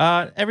 Yeah,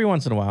 yeah. Every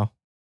once in a while,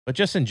 but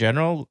just in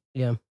general,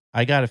 Yeah.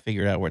 I got to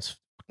figure it out where it's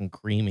fucking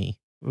creamy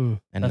and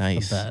That's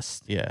nice. the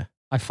best. Yeah.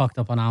 I fucked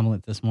up an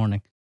omelet this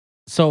morning.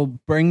 So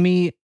bring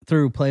me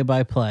through play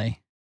by play.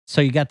 So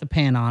you got the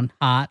pan on,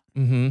 hot.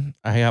 Mm-hmm.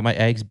 I got my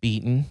eggs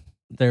beaten.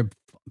 They're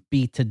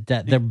beat to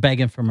death. They're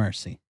begging for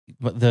mercy.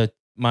 But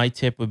my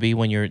tip would be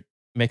when you're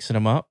mixing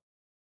them up,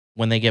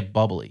 when they get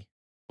bubbly,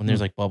 when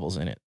there's like bubbles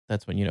in it,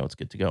 that's when you know it's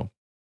good to go.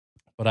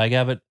 But I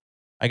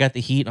got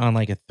the heat on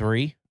like a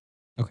 3.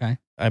 Okay.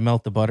 I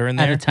melt the butter in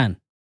Out there. of 10.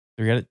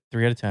 3 out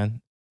of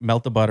 10.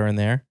 Melt the butter in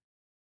there.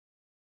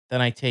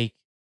 Then I take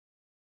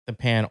the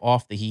pan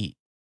off the heat.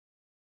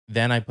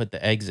 Then I put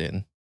the eggs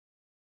in,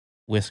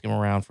 whisk them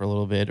around for a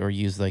little bit, or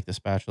use like the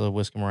spatula,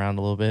 whisk them around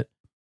a little bit.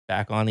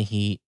 Back on the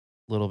heat,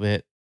 a little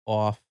bit,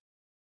 off.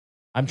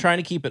 I'm trying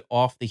to keep it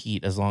off the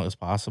heat as long as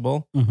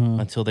possible Mm-hmm.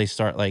 until it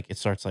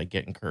starts like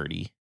getting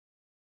curdy.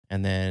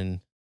 And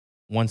then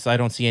once I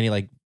don't see any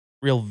like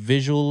real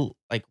visual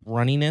like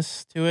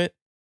runniness to it,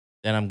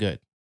 then I'm good.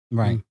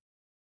 Right.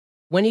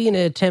 When are you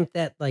gonna attempt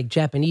that like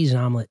Japanese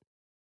omelet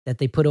that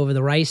they put over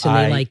the rice and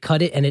they like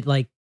cut it and it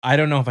like I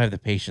don't know if I have the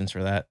patience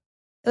for that.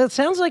 it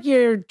sounds like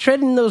you're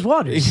treading those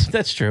waters.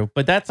 That's true.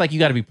 But that's like, you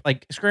got to be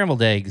like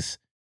scrambled eggs.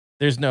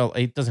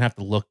 It doesn't have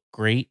to look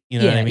great. You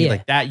know what Yeah, I mean? yeah.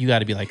 Like that, you got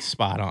to be like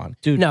spot on.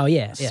 Dude, No,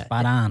 yeah.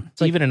 spot on.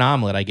 like- Even an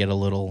omelet, I get a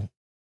little,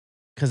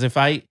 because if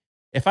I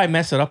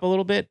mess it up a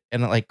little bit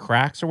and it like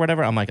cracks or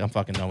whatever, I'm like, I'm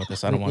fucking done with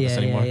this. I don't want this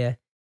anymore. Yeah.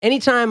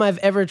 Anytime I've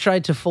ever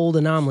tried to fold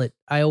an omelet,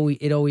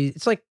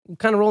 it's like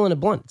kind of rolling a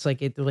blunt. It's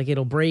like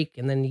it'll break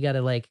and then you got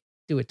to like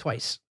do it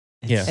twice.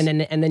 Yeah. And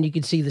then you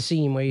can see the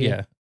seam where you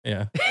Yeah.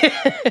 Yeah.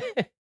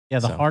 Yeah,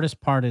 the So-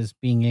 hardest part is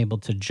being able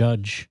to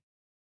judge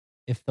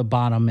if the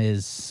bottom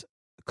is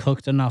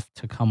cooked enough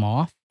to come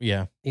off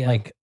Yeah. yeah.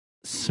 like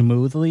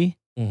smoothly.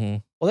 Mm-hmm.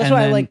 well, that's And why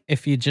I then like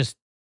if you just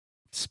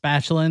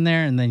spatula in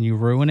there and then you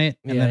ruin it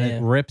and Yeah, then yeah.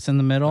 it rips in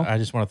the middle. I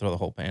just want to throw the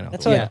whole pan out.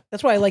 that's the why window.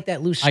 that's why I like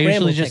that loose I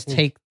scramble usually just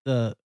technique take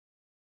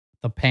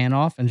the pan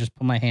off and just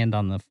put my hand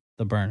on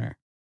the burner.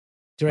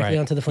 directly Right.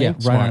 onto the Yeah, flame.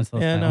 right Smart. onto the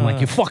Yeah, flame. no. I'm like,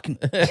 you fucking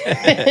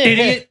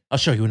idiot. I'll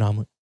show you an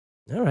omelet.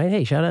 All right,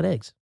 hey, shout out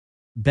eggs.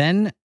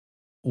 Ben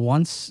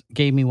once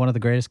gave me one of the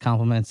greatest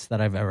compliments that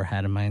I've ever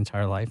had in my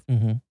entire life.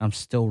 Mm-hmm. I'm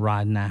still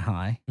riding that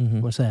high.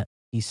 Mm-hmm. What's that?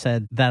 He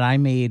said that I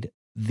made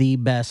the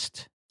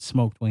best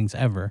smoked wings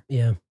ever.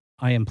 Yeah.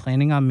 I am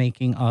planning on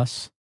making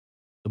us,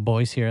 the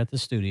boys here at the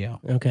studio,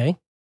 Okay.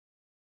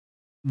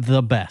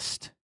 the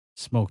best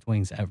smoked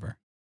wings ever.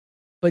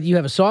 But you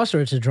have a sauce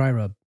or it's a dry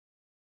rub?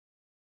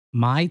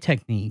 My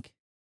technique,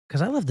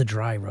 Because I love the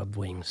dry rubbed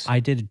wings. I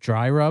did a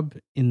dry rub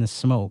in the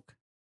smoke.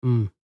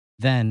 Mm.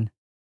 Then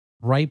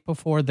right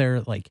before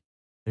they're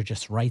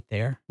just right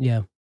there Yeah.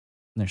 and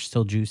they're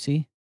still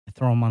juicy, I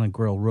throw them on a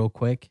grill real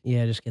quick,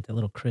 Yeah, just get that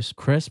little crisp.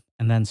 crisp,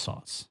 and then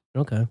sauce.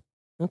 Okay.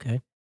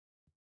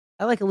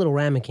 I like a little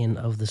ramekin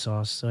of the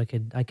sauce, so I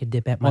could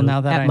dip at my Well,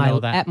 now that at I my know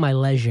that- at my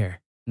leisure.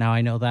 Now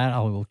I know that. I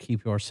will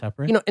keep yours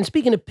separate. You know, and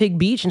speaking of Pig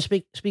Beach and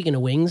speaking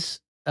of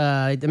wings,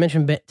 I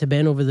mentioned to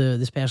Ben over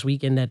this past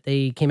weekend that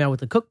they came out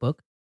with a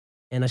cookbook,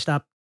 and I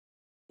stopped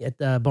at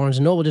Barnes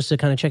and Noble just to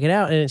kind of check it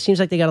out, and it seems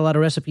like they got a lot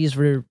of recipes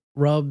for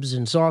rubs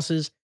and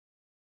sauces,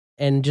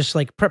 and just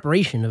like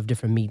preparation of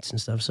different meats and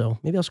stuff. So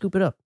maybe I'll scoop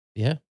it up.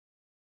 Yeah.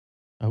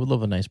 I would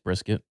love a nice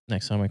brisket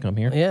next time I come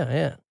here.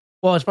 Yeah.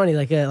 Well, it's funny.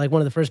 Like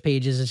one of the first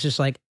pages, it's just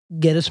like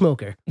get a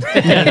smoker.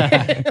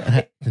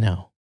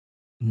 No.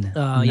 No,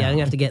 Oh yeah, I'm no. gonna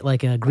have to get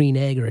like a green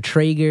egg or a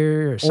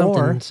Traeger or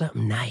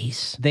something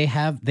nice. They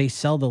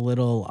sell the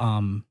little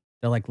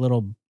they're like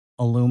little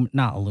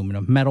not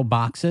aluminum, metal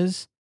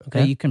boxes that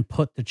Okay. you can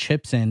put the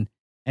chips in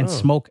and Oh.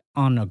 smoke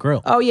on a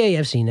grill. Oh yeah,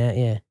 I've seen that.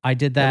 Yeah, I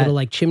did that that. little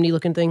like chimney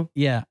looking thing.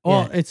 Yeah.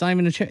 Well, Yeah. it's not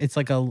even a chip. It's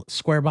like a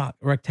square box,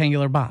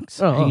 rectangular box.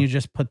 Oh, and oh. you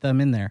just put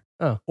them in there.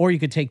 Oh. Or you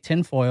could take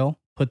tin foil,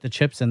 put the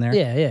chips in there.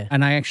 Yeah.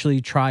 And I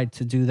actually tried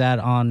to do that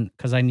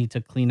because I need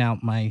to clean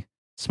out my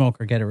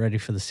smoker, get it ready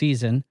for the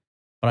season.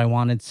 But I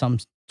wanted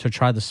to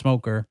try the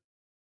smoker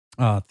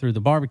through the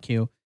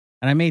barbecue.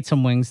 And I made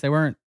some wings. They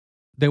weren't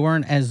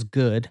as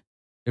good.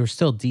 They were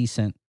still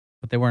decent,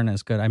 but they weren't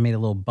as good. I made a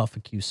little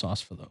barbecue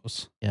sauce for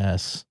those.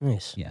 Yes.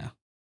 Nice. Yeah.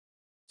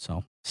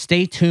 So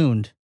stay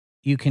tuned.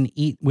 You can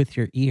eat with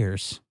your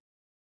ears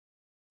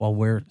while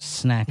we're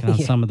snacking on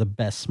Yeah. some of the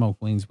best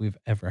smoked wings we've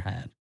ever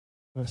had.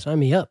 Well, sign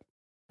me up.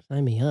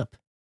 Sign me up.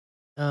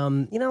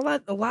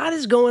 A lot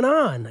is going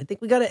on. I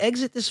think we got to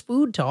exit this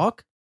food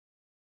talk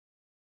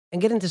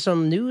and get into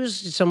some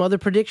news, some other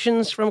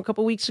predictions from a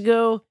couple weeks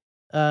ago.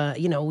 I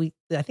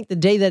think the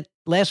day that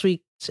last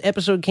week's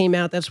episode came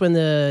out, that's when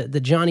the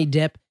Johnny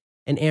Depp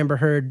and Amber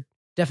Heard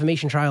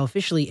defamation trial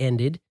officially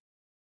ended.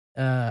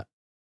 Our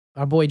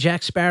boy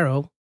Jack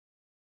Sparrow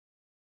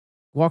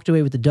walked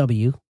away with the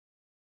W,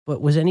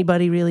 but was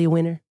anybody really a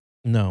winner?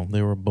 No,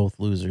 they were both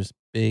losers.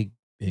 Big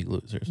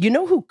losers. You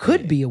know who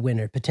could be a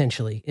winner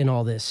potentially in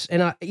all this?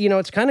 And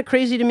it's kind of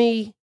crazy to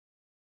me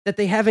that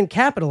they haven't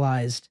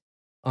capitalized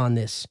on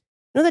this.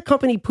 You know that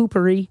company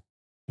Poopery?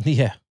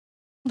 Yeah.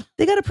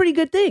 They got a pretty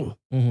good thing.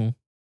 Mm-hmm.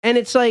 And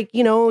it's like,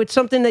 it's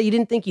something that you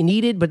didn't think you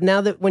needed, but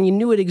now that when you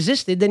knew it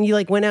existed, then you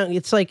like went out and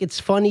it's like, it's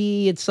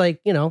funny. It's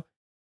like,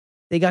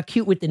 they got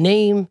cute with the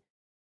name.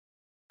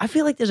 I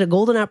feel like there's a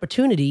golden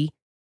opportunity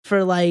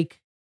for like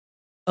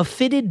a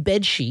fitted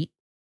bed sheet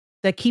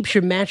that keeps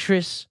your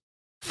mattress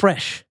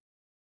fresh.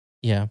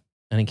 Yeah.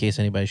 And in case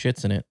anybody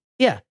shits in it.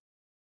 Yeah.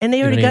 And they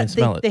You already don't even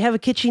smell it. they have a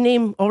kitschy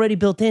name already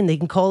built in. They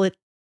can call it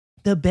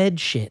the bed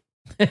shit.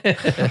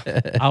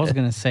 I was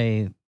going to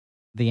say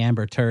the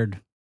Amber Turd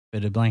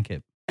fitted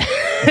blanket.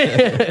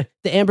 The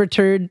Amber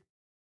Turd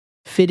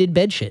fitted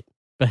bed shit.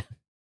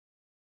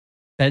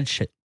 Bed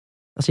shit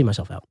I'll see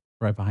myself out.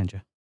 right behind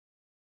you.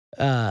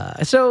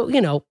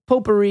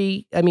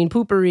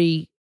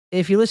 Poopery,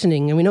 if you're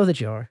listening, and we know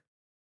that you are,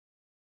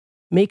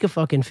 make a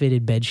fucking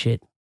fitted bed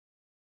shit.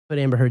 Put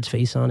Amber Heard's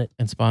face on it.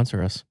 And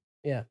sponsor us.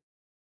 Yeah.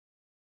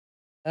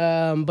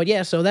 But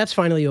yeah, so that's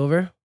finally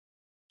over.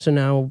 So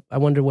now I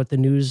wonder what the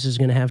news is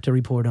going to have to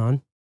report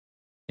on.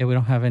 Yeah, we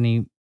don't have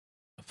any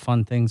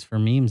fun things for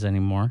memes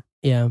anymore.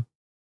 Yeah.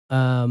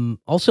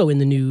 Also in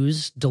the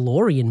news,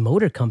 DeLorean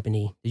Motor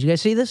Company. Did you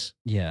guys see this?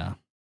 Yeah.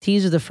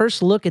 Teaser the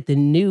first look at the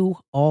new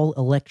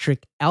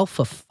all-electric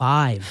Alpha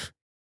 5.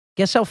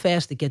 Guess how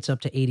fast it gets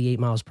up to 88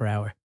 miles per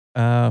hour?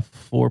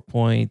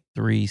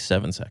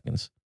 4.37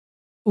 seconds.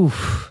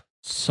 Oof.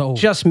 So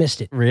Just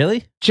missed it.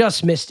 Really?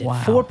 Just missed it.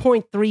 Wow.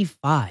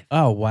 4.35.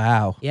 Oh,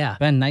 wow. Yeah.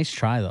 Ben, nice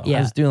try though. Yeah.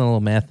 I was doing a little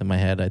math in my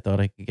head. I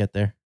thought I could get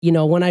there.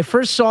 When I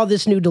first saw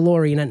this new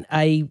DeLorean, and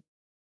I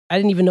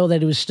didn't even know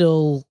that it was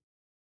still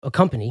a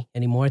company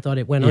anymore. I thought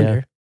it went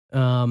Yeah.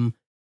 under.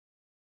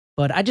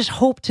 But I just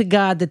hope to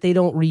God that they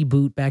don't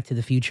reboot Back to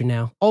the Future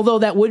now. Although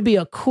that would be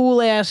a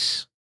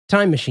cool-ass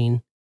time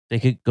machine. They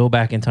could go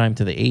back in time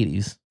to the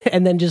 80s.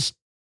 And then just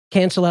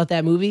cancel out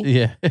that movie.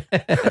 Yeah.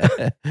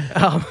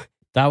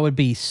 That would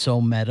be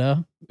so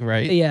meta.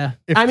 Right? Yeah.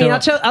 If I mean,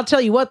 they're- I'll tell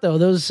you what, though.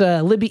 Those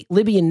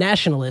Libyan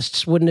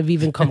nationalists wouldn't have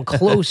even come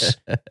close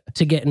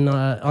to getting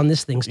on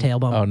this thing's tail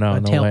bump. Oh, no,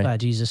 no way.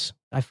 Jesus.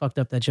 I fucked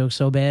up that joke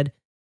so bad.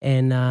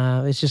 And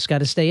it's just got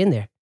to stay in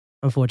there,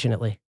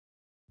 unfortunately.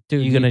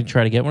 Dude, You going to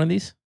try to get one of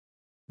these?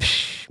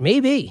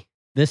 Maybe.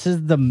 this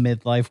is the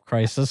midlife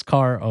crisis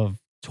car of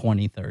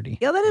 2030.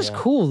 Yeah, that is Yeah.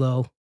 cool,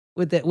 though.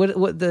 With that,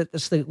 what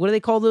do they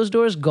call those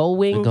doors? Gull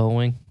wing? The gull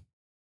wing?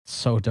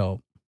 So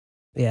dope.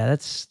 Yeah,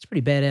 it's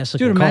pretty badass.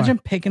 Dude, looking car. imagine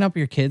picking up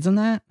your kids in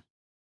that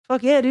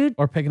Fuck yeah, dude.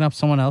 or picking up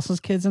someone else's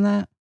kids in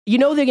that. You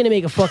know they're going to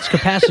make a flux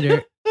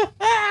capacitor.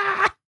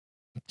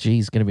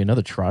 Geez, going to be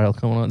another trial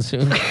coming on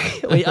soon.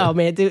 Wait, oh,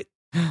 man, dude.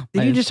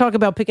 Did you just talk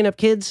about picking up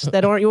kids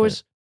that aren't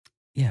yours?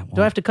 Yeah.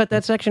 Do I have to cut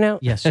that section out?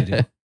 Yes, you do.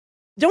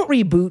 Don't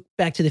reboot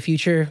Back to the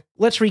Future.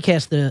 Let's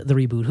recast the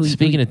reboot.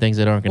 Speaking of things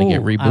that aren't going to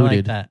get Ooh, rebooted, I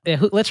like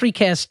that. let's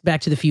recast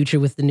Back to the Future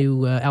with the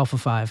new Alpha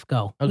 5.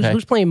 Go. Okay.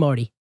 Who's playing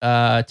Marty?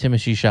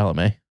 Timothée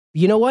Chalamet.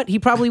 You know what? He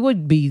probably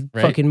would be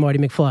Right. fucking Marty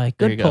McFly.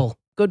 There Good you pull. go.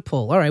 Good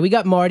pull. All right, we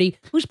got Marty.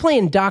 Who's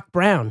playing Doc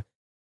Brown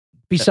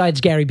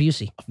besides Gary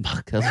Busey?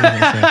 Fuck, that's what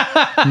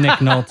I was Nick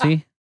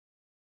Nolte.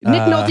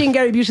 Nick Nolte and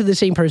Gary Busey are the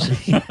same person.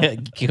 going to say.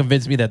 You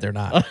convinced me that they're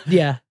not.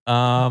 Yeah.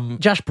 Um,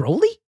 Josh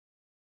Broley?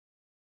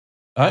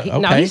 okay.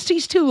 No,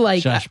 he's too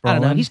like, Josh I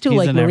don't know. Brolin? He's too He's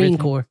like in Marine everything?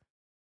 Corps.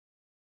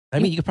 I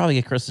mean, you could probably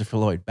get Christopher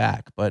Lloyd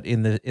back, but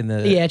in the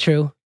Yeah,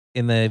 true.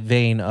 in the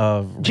vein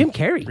of Jim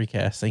Carrey.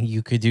 recasting,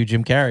 you could do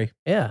Jim Carrey.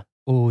 Yeah.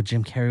 Oh,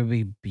 Jim Carrey would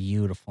be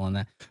beautiful in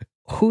that.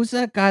 Who's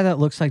that guy that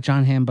looks like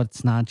John Hamm, but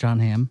it's not John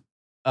Hamm?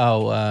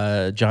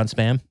 Oh, John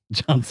Spam.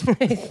 John.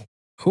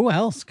 Who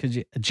else could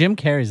you? Jim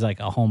Carrey's like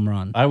a home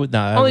run. I would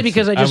not. Only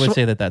because I just- would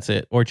say that's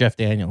it, or Jeff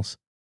Daniels.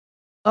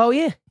 Oh,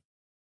 yeah.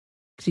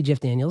 See Jeff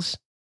Daniels.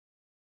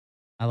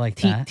 I like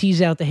that.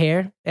 Tease out the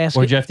hair. Ask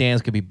Or it- Jeff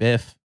Daniels could be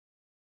Biff,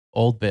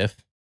 old Biff.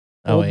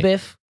 Oh, Old wait.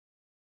 Biff.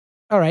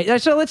 All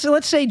right. So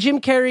let's say Jim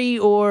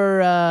Carrey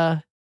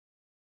or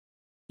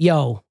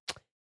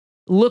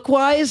look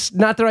wise,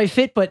 not the right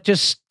fit, but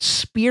just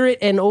spirit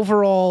and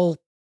overall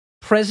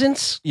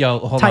presence. Yo,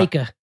 hold on.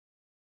 Taika.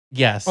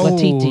 Yes. Oh.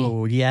 Latiti.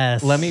 Oh,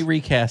 yes. Let me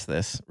recast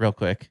this real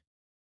quick.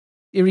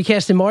 You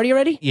recasting Marty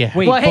already? Yeah.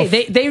 Wait, well, hey,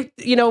 they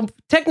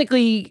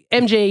technically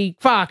MJ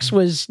Fox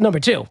was number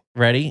 2.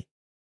 Ready?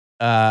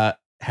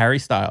 Harry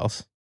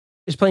Styles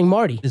Is playing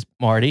Marty. is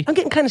Marty. I'm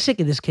getting kind of sick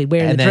of this kid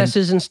wearing And the then-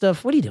 dresses and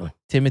stuff. What are you doing?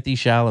 Timothy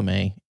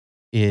Chalamet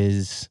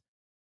is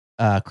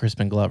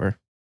Crispin Glover.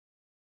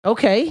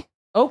 Okay.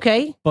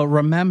 But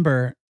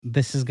remember,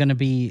 this is going to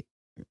be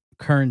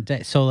current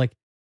day. So, like,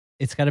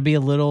 it's got to be a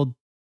little.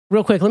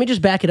 Real quick, let me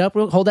just back it up.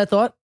 Hold that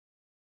thought.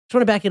 Just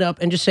want to back it up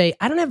and just say,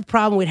 I don't have a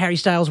problem with Harry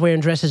Styles wearing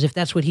dresses if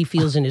that's what he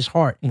feels in his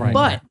heart. Right.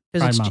 But, Pride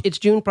because Month. it's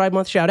June, Pride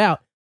Month, shout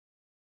out.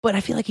 But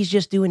I feel like he's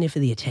just doing it for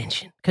the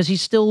attention because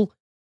he's still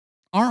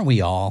Aren't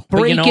we all? But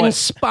you know breaking what?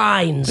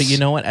 spines. But you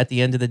know what? At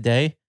the end of the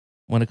day,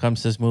 when it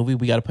comes to this movie,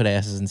 we got to put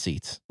asses in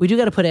seats. We do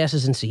got to put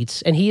asses in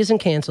seats, and he isn't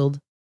canceled.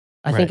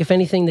 I think, Right. if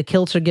anything, the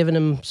kilts are giving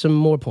him some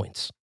more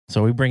points.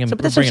 So we bring him. So, but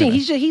we're that's what I'm saying.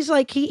 bringing him He's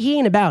like, he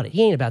ain't about it.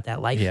 He ain't about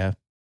that life. in. Yeah.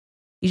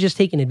 He's just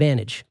taking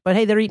advantage. But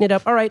hey, they're eating it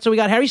up. All right, so we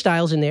got Harry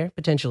Styles in there,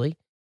 potentially.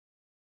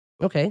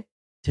 Okay.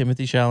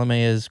 Timothy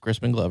Chalamet is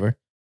Crispin Glover.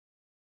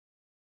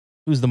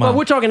 Who's the Well, mom?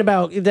 we're talking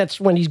about that's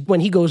when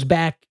he goes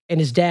back and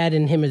his dad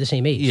and him are the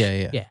same age.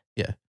 Yeah.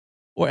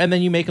 Or and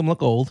then you make him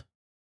look old.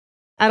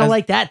 I don't As-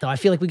 like that though. I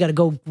feel like we got to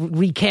go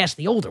recast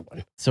the older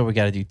one. So we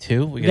got to do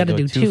 2. We got to go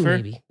do 2 for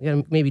maybe. We got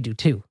to maybe do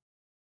 2.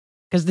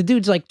 Because the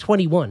dude's like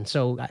 21,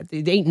 so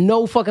there ain't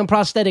no fucking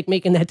prosthetic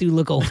making that dude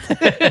look old.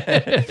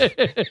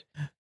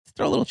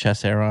 Throw a little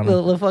chest hair on him.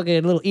 little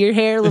fucking little ear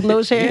hair, little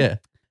nose hair. Yeah.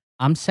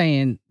 I'm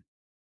saying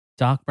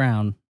Doc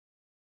Brown,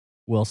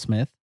 Will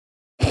Smith.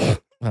 Oh,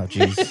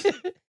 jeez.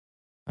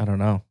 I don't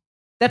know.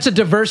 That's a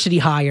diversity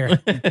hire.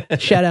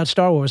 Shout out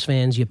Star Wars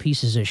fans, you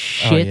pieces of Oh,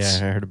 shit. yeah. I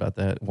heard about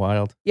that.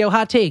 Wild. Yo,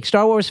 hot take.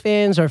 Star Wars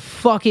fans are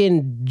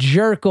fucking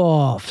jerk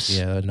offs.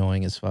 Yeah.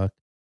 Annoying as fuck.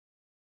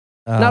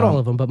 Not all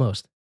of them, but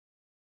most.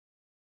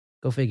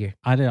 Go figure.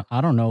 I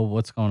don't know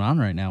what's going on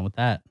right now with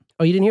that.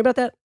 Oh, you didn't hear about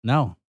that?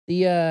 No.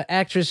 The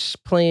actress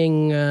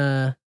playing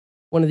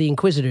one of the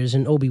Inquisitors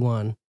in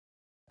Obi-Wan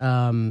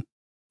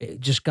it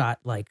just got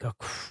like a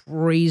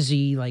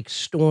crazy like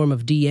storm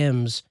of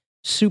DMs,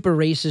 super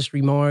racist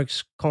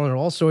remarks, calling her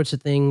all sorts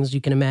of things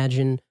you can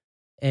imagine,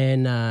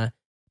 and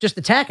just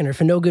attacking her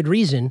for no good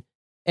reason.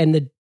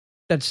 And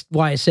that's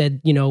why I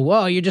said,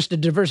 well, you're just a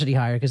diversity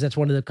hire, because that's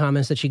one of the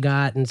comments that she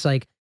got. And it's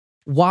like,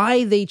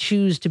 why they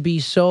choose to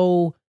be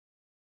so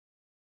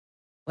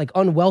like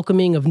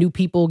unwelcoming of new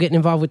people getting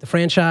involved with the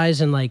franchise,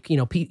 and like,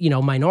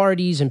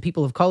 minorities and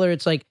people of color.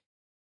 It's like,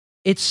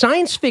 it's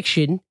science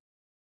fiction.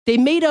 They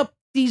made up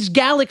these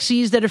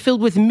galaxies that are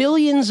filled with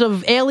millions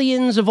of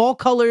aliens of all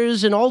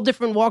colors and all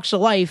different walks of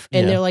life.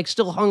 And Yeah. they're like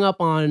still hung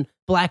up on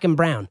black and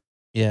brown.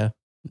 Yeah.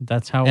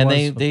 That's how it And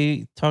was.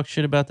 they talk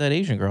shit about that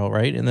Asian girl,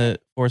 right? In the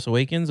Force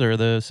Awakens or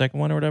the second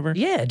one or whatever.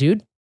 Yeah,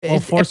 dude. Well,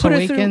 It Force put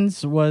her through-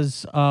 Awakens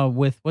was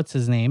with what's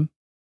his name?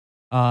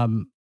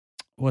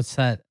 What's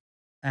that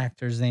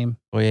actor's name?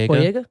 Boyega.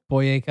 Boyega?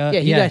 Boyega. Yeah,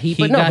 he got heat,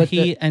 He but no, got but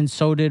heat, and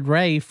so did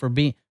Rey for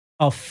being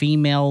a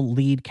female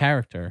lead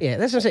character. Yeah,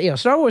 that's what I'm saying.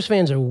 Star Wars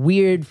fans are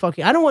weird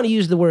fucking. I don't want to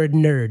use the word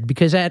nerd,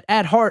 because at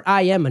heart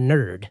I am a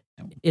nerd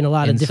in a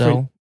lot of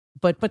different. Incel.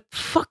 But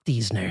fuck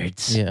these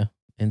nerds. Yeah.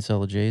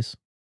 Incel Jace.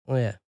 Oh,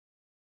 yeah.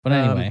 But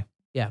anyway,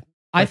 yeah.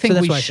 I So think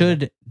that's we why I said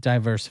should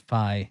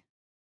diversify.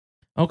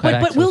 Okay.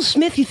 But Will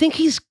Smith, do you think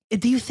he's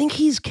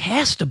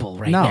castable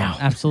right no, now?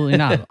 absolutely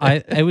not.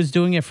 I was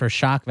doing it for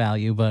shock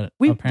value, but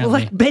We, apparently,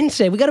 like Ben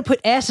said, we got to put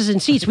asses in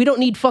seats. We don't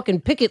need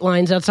fucking picket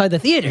lines outside the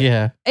theater.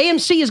 Yeah.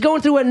 AMC is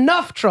going through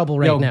enough trouble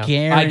right now.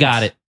 I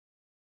got it.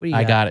 What do you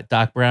I got it.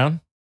 Doc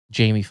Brown,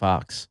 Jamie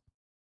Foxx.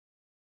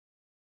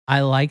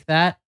 I like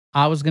that.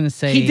 I was gonna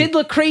say He did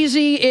look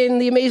crazy in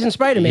The Amazing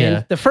Spider-Man,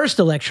 Yeah. the first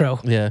Electro,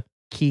 Yeah.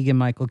 Keegan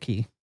Michael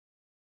Key.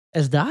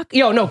 as Doc.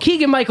 No,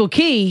 Keegan-Michael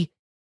Key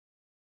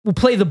will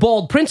play the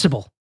bald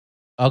principal.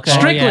 Okay.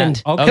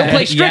 Strickland. Oh, yeah. He'll Okay.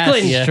 play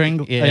Strickland. Yeah.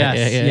 String- Yeah,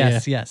 yes, yeah,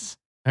 yes, yes.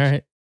 All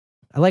right.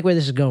 I like where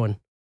this is going.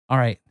 All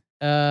right.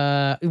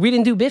 We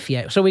didn't do Biff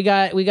yet. So we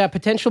got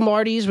potential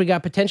Martys, we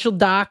got potential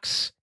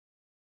Docs.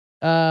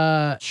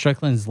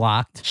 Strickland's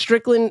locked.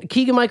 Strickland,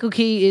 Keegan-Michael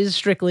Key is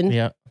Strickland.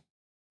 Yeah.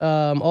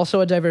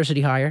 Also a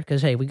diversity hire,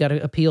 because hey, we got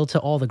to appeal to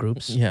all the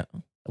groups. Yeah.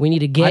 We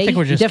need a gay. I think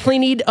we're We just- definitely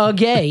need a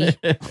gay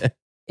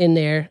in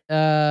there.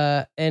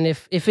 And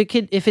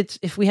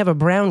if we have a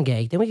brown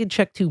gay, then we can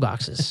check 2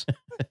 boxes.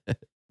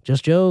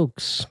 Just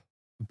jokes.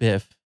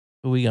 Biff.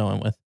 Who we going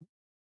with?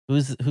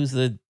 Who's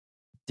the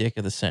dick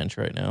of the cinch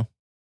right now?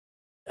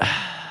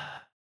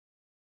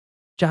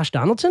 Josh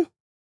Donaldson?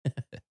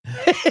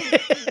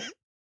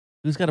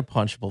 Who's got a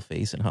punchable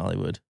face in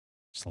Hollywood?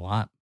 Just a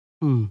lot.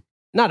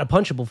 Not a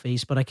punchable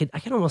face, but I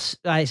can almost.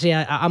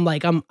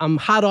 I'm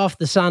hot off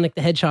the Sonic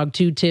the Hedgehog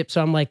 2 tip,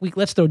 so I'm like,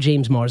 let's throw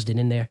James Marsden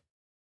in there.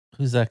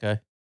 Who's that guy?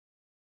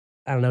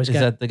 I don't know. Is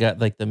that the guy,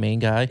 like the main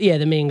guy? Yeah,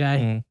 the main guy,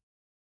 Mm.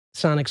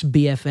 Sonic's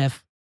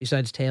BFF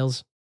besides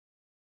Tails.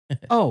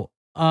 Oh,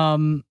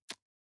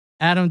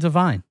 Adam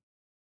Devine.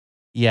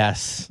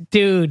 Yes.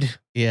 Dude,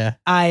 Yeah.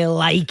 I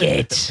like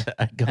it.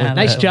 I'd go with Adam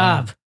Nice that.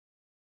 job.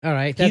 All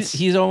right, that's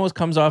He's almost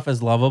comes off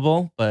as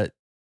lovable, but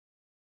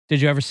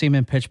Did you ever see him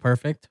in Pitch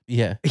Perfect?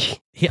 Yeah.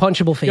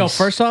 Punchable face. Yo,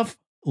 first off,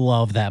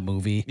 love that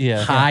movie.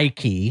 Yeah. High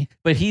key.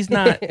 But he's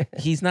not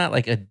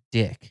like a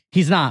dick.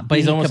 He's not, but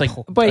He's he almost could like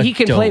pl- but he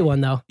can dope. play one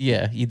though.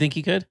 Yeah. You think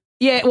he could?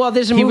 Yeah, well,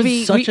 there's a he movie.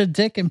 was such a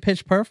dick in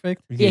Pitch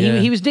Perfect. yeah,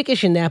 he was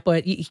dickish in that,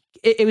 but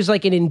it was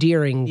like an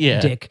endearing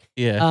dick.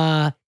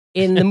 Yeah.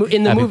 In the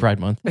Happy movie, Pride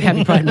Month.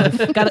 Happy Pride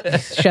Month. Got to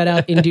shout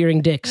out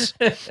Endearing Dicks.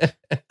 That's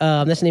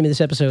the name of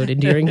this episode,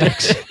 Endearing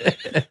Dicks.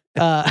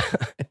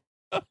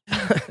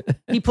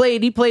 He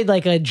played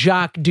like a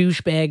jock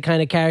douchebag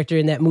kind of character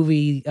in that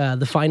movie,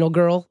 The Final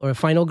Girl or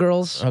Final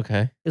Girls.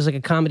 Okay. It was like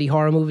a comedy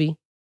horror movie.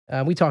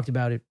 We talked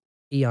about it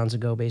eons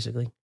ago,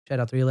 basically. Shout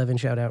out 311.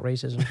 Shout out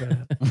racism. Shout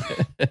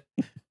out.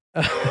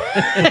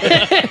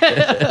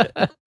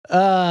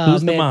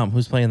 Who's the mom?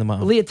 Who's playing the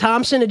mom? Leah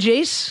Thompson, a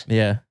Jace.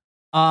 Yeah.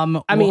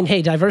 I mean,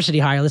 hey, diversity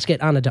hire. Let's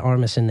get Ana de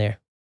Armas in there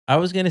I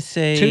was gonna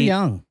say too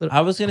young.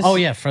 I was gonna. Oh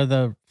say, yeah, for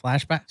the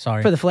flashback.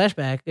 Sorry, for the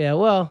flashback. Yeah,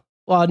 well,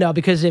 no,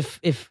 because if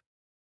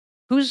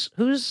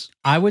who's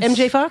I would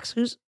MJ Fox?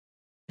 Who's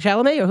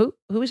Chalamet or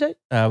who is it?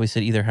 We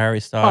said either Harry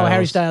Styles. Oh,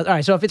 Harry Styles. All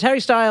right, so if it's Harry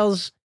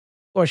Styles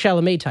or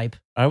Chalamet type,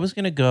 I was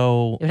gonna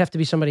go. it would have to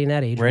be somebody in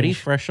that age Ready, range.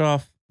 fresh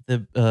off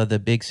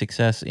the big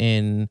success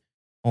in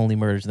Only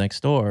Murders Next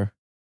Door.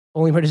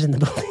 Only Murders in the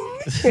Building.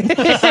 Same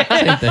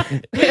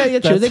thing. Yeah,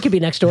 true. They could be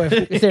next door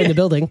if they're in the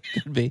building.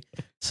 Could be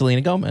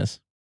Selena Gomez,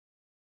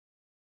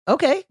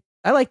 Okay,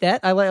 I like that.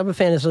 I'm a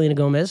fan of Selena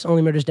Gomez.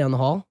 Only Murders Down the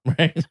Hall.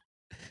 right?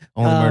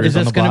 Only Murders Is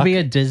on this the going to Block. be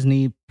a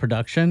Disney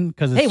production?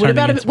 Because Hey, what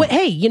about it?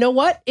 Hey, you know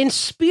what? In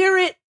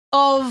spirit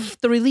of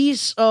the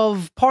release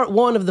of part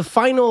 1 of the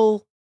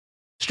final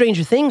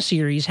Stranger Things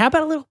series, how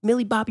about a little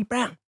Millie Bobby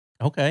Brown?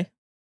 Okay.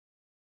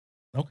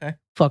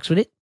 Fucks with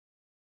it.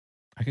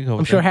 I could go. With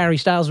I'm sure that. Harry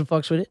Styles would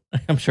fucks with it.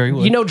 I'm sure he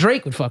would. You know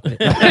Drake would fuck with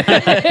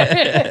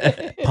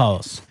it.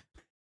 Pose?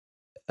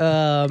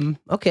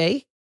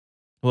 Okay.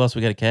 who else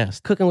we got to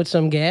cast? Cooking with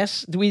some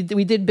gas. We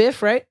did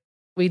Biff, right?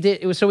 We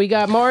did. So we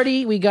got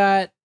Marty, we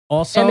got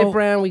Also, Emmett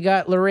Brown, we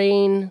got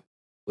Lorraine.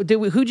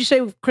 Who'd you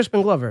say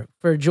Crispin Glover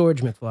for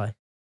George McFly?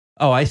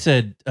 Oh, I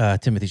said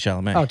Timothy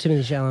Chalamet. Oh,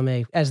 Timothy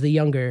Chalamet as the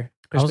younger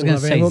I was Crispin gonna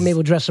Glover. say And maybe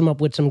we'll dress him up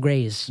with some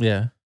grays.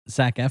 yeah.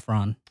 Zac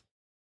Efron.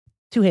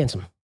 Too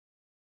handsome.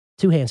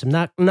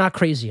 Not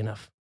crazy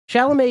enough.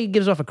 Chalamet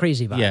gives off a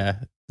crazy vibe. Yeah.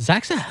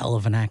 Zach's a hell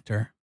of an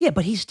actor. Yeah,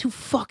 but he's too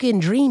fucking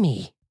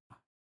dreamy.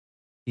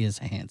 He is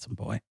a handsome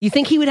boy. You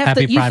think he would have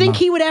Happy to? You Pride think Month.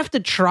 he would have to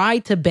try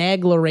to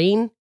bag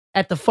Lorraine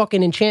at the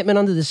fucking Enchantment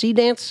Under the Sea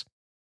dance?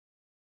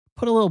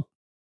 Put a little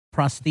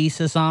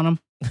prosthesis on him.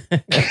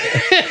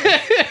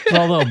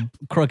 Throw a little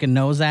crooked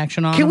nose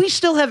action on Can him. we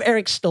still have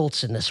Eric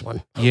Stoltz in this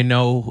one? You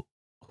know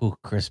who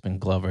Crispin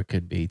Glover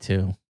could be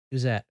too?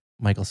 Who's that?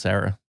 Michael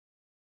Cera.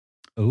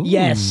 Ooh.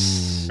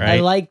 Yes, I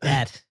Right. like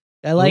that.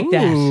 I like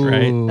that.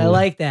 Right. I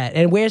like that.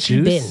 And where's he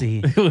been?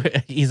 Juicy.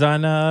 He's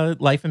on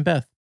Life and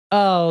Beth,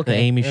 Oh, okay. the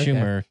Amy Okay.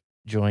 Schumer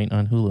joint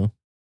on Hulu.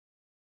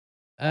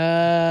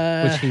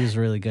 Which he was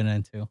really good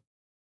into.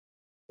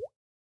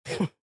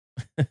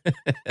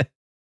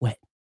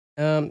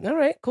 All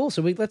right, cool.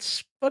 So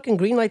let's fucking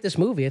greenlight this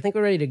movie. I think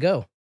we're ready to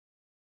go.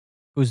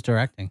 Who's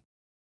directing?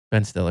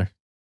 Ben Stiller.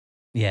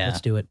 Yeah.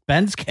 Let's do it.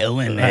 Ben's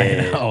killing I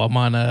it. know. I'm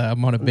on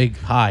a big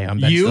high. I'm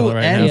Ben You Stiller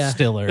right and now. Yeah.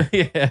 Stiller.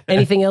 Yeah.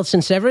 Anything else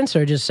in Severance,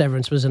 or just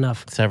Severance was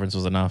enough? Severance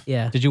was enough.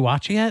 Yeah. Did you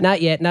watch it yet?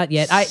 Not yet.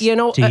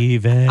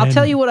 Steven. I'll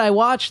tell you what I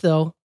watched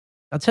though.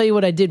 I'll tell you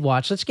what I did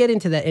watch. Let's get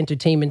into that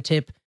entertainment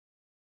tip.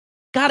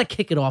 Got to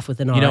kick it off with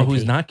an You know RIP.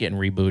 who's not getting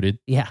rebooted?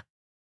 Yeah.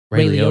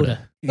 Ray, Ray Liotta.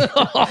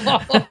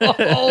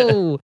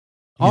 Oh,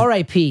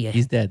 R.I.P.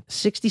 He's dead.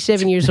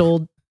 67 years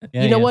old.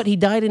 Yeah, You know he what? is. He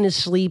died in his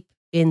sleep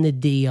in the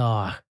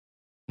DR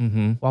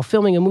Mm-hmm. while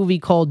filming a movie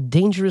called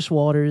Dangerous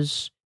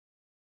Waters.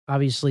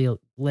 Obviously, a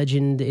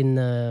legend in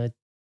the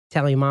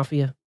Italian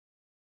mafia.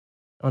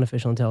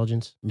 Unofficial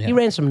intelligence. Yeah. He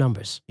ran some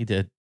numbers. He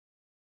did.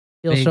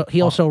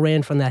 He also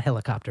ran from that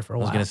helicopter for a I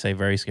was while. gonna say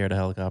very scared of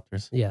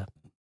helicopters. Yeah.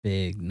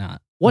 Big,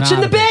 not. What's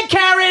not in the a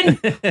bag,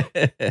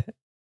 big- Karen?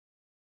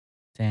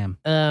 Damn.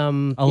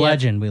 A A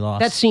legend we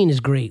lost. That scene is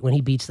great when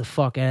he beats the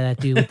fuck out of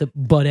that dude with the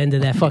butt end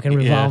of that fucking Yeah.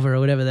 revolver or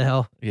whatever the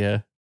hell. Yeah.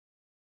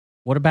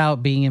 What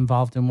about being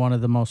involved in one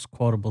of the most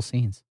quotable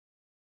scenes?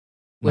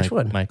 Which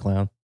one? My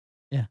clown.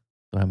 Yeah.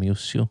 I'm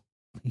used to.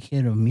 You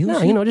hear the music?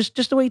 No, you know,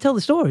 just the way you tell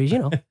the stories,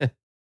 you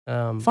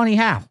know. Funny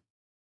how?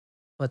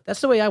 But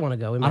that's the way I want to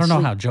go. in my I don't know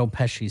sleep. how Joe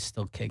Pesci's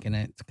still kicking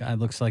it. This guy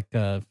looks like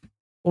a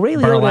Well, Ray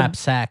burlap Liotta,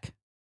 sack.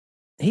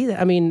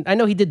 I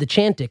know he did the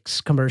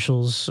Chantix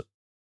commercials.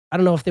 I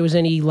don't know if there was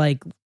any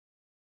like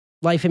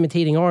life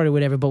imitating art or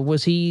whatever, but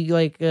was he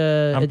like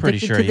I'm pretty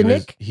addicted sure to he the was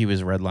Nick? he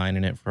was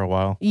redlining it for a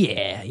while.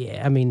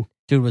 Yeah. I mean,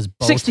 Dude was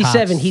Botox.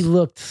 67. He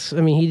looked.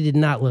 I mean, he did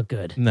not look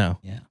good. No.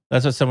 Yeah.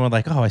 That's what someone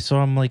like, oh, I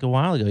saw him like a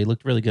while ago. He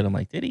looked really good. I'm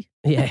like, did he?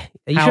 Yeah.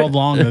 Are you How sure,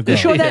 long ago? you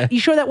sure Yeah. that you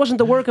sure that wasn't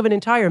the work of an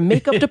entire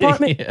makeup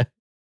department? Yeah.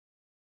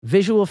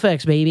 Visual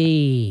effects,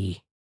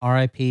 baby.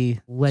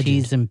 R.I.P. Legend.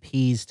 Cheese and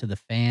peas to the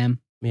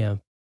fam. Yeah.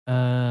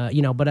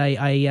 But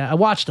I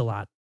watched a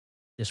lot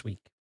this week.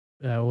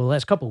 The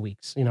last couple of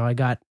weeks. You know, I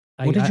got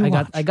What did you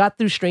watch? I got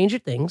through Stranger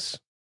Things.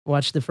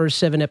 Watched the first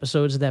 7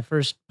 episodes of that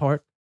first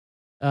part.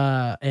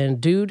 And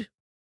dude,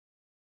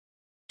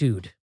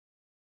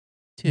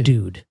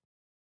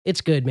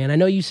 it's good, man. I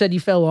know you said you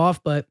fell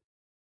off, but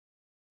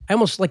I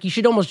almost like you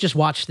should almost just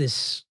watch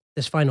this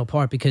final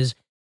part because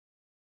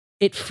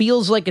it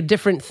feels like a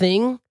different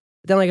thing.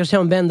 Then, like I was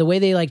telling Ben, the way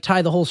they like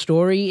tie the whole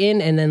story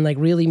in and then like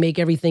really make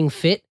everything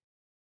fit,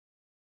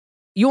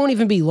 you won't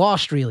even be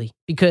lost really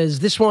because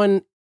this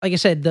one, like I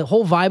said, the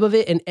whole vibe of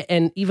it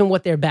and even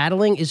what they're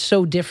battling is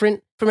so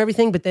different from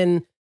everything. But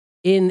then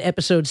in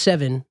episode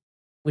 7,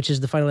 which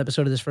is the final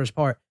episode of this first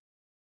part,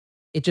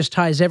 it just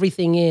ties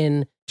everything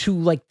in to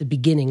like the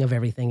beginning of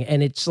everything.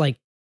 And it's like,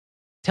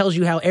 tells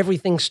you how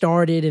everything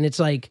started. And it's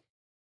like,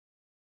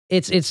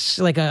 it's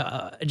like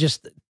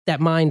just that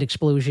mind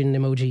explosion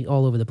emoji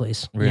all over the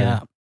place. Really?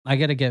 Yeah.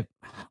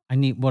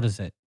 What is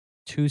it?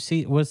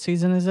 What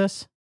season is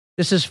this?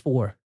 This is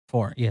 4.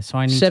 4. Yeah. So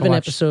I need 7 to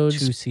watch episodes.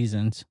 2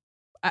 seasons.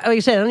 Like I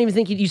said, I don't even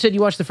think you said you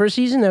watched the first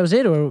season. That was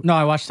it, or No,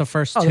 I watched the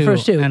first 2. the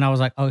first 2. And I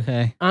was like,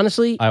 okay.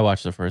 Honestly, I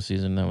watched the first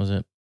season. That was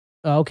it.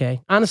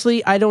 okay.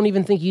 Honestly, I don't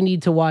even think you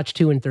need to watch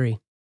 2 and 3.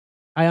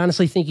 I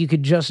honestly think you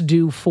could just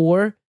do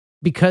 4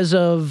 because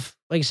of,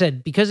 like I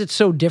said, because it's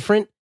so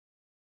different.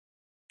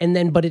 And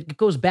then, but it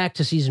goes back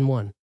to season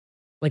 1.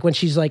 Like when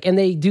she's like, and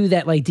they do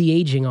that like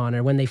de-aging on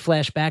her when they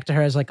flash back to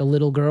her as like a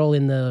little girl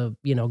in the,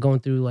 going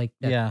through like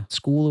that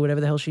school or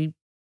whatever the hell she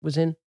was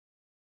in.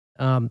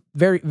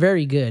 Very,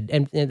 very good.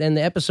 And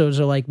the episodes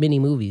are like mini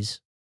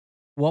movies.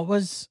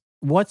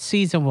 What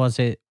season was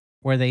it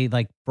where they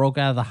like broke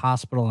out of the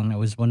hospital and it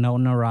was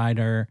Winona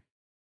Ryder,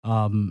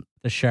 the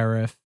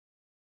sheriff?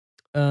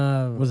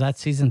 Was that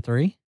season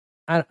 3?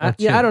 I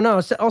don't know. I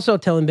was also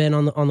telling Ben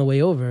on the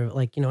way over,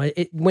 like,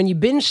 when you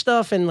binge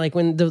stuff and like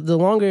when the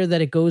longer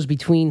that it goes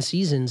between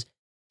seasons,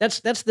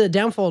 that's the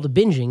downfall to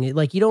binging. It,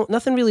 like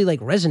nothing really like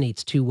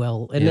resonates too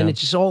well, and then it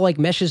just all like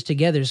meshes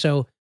together.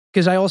 So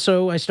because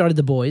I started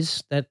The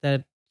Boys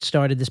that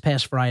started this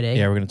past Friday.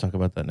 Yeah, we're gonna talk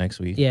about that next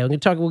week. Yeah,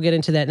 we'll get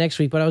into that next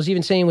week. But I was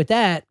even saying with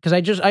that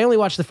because I only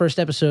watched the first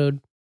episode,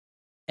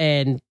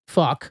 and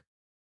fuck,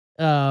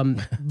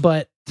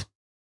 but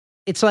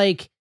it's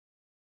like.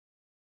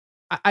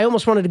 I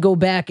almost wanted to go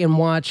back and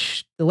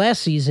watch the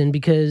last season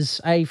because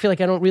I feel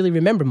like I don't really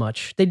remember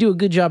much. They do a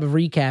good job of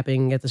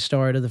recapping at the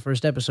start of the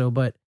first episode,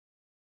 but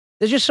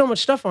there's just so much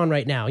stuff on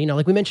right now.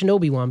 Like we mentioned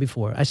Obi-Wan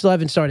before. I still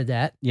haven't started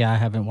that. Yeah, I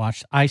haven't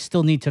watched. I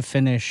still need to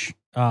finish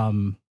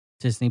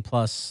Disney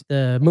Plus.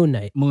 The Moon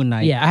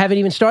Knight. Yeah, I haven't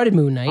even started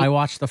Moon Knight. I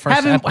watched the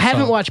first episode.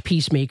 Haven't watched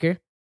Peacemaker.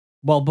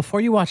 Well,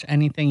 before you watch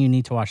anything, you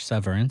need to watch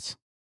Severance.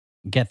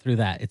 Get through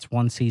that. It's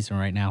 1 season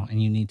right now,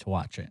 and you need to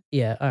watch it.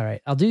 Yeah, all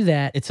right. I'll do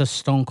that. It's a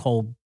stone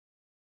cold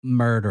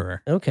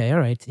murderer. Okay, all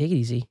right. Take it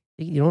easy.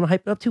 You don't want to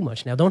hype it up too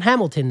much now. Don't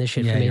Hamilton this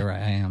shit for me. Yeah, you're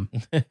right. I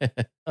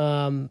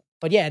am.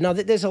 But yeah, no,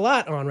 there's a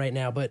lot on right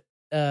now, but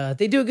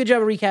they do a good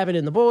job of recapping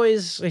in The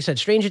Boys. Like I said,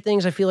 Stranger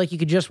Things, I feel like you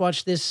could just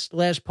watch this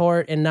last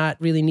part and not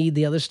really need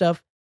the other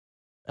stuff.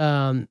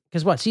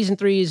 Because season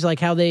 3 is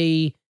like how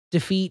they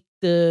defeat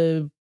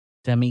the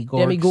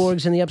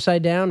Demigorgs in the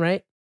Upside Down,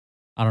 right?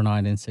 I don't know.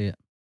 I didn't see it.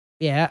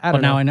 Yeah, I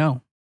don't know. Now I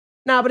know.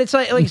 No, but it's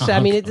like I said, I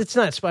mean, it's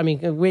not. I mean,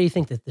 where do you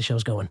think that the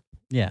show's going?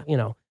 Yeah.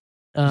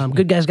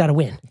 Good guys got to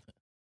win.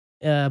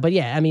 But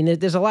yeah, I mean,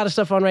 there's a lot of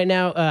stuff on right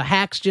now.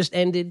 Hacks just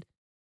ended.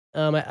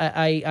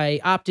 I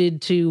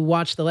opted to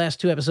watch the last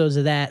 2 episodes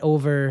of that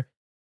over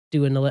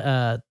doing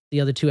the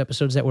other 2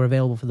 episodes that were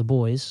available for The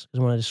Boys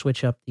because I wanted to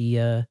switch up the.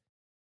 Well,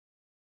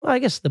 I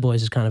guess The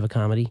Boys is kind of a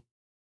comedy,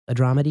 a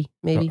dramedy,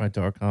 maybe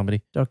Dark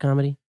comedy. Dark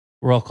comedy.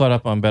 We're all caught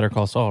up on Better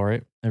Call Saul,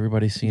 right?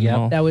 Everybody's seen them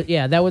all. That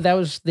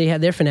was they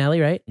had their finale,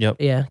 right? Yep.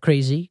 Yeah,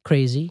 crazy.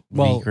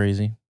 Well,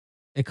 crazy.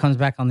 It comes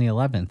back on the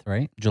 11th,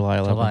 right? July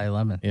 11th. July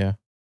 11th. Yeah.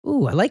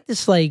 Ooh, I like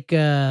this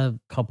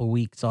couple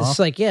weeks off. It's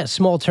like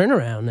small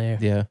turnaround there.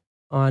 Yeah.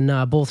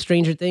 On both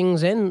Stranger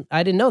Things and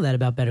I didn't know that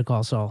about Better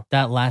Call Saul.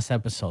 That last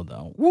episode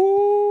though.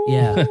 Woo!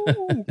 Yeah.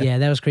 Yeah,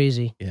 that was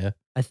crazy. Yeah.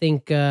 I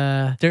think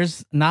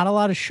there's not a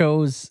lot of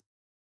shows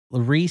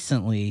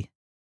recently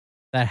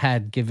that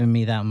had given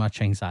me that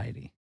much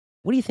anxiety.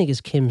 What do you think is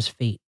Kim's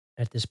fate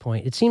at this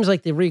point? It seems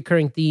like the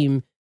recurring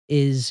theme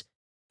is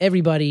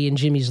everybody in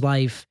Jimmy's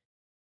life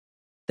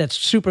that's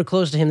super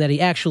close to him that he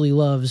actually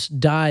loves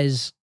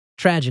dies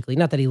tragically.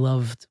 Not that he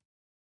loved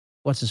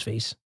what's his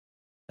face.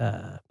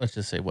 Let's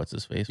just say what's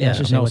his face. Yeah, let's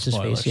just say no what's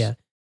spoilers. his face. Yeah,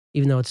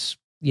 even though it's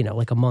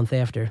like a month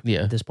after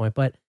at this point.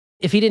 But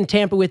if he didn't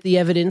tamper with the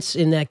evidence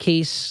in that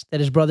case that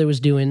his brother was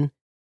doing,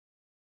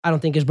 I don't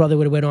think his brother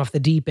would have went off the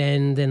deep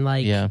end and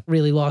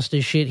really lost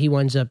his shit. He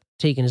winds up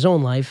taking his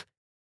own life.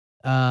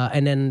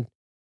 And then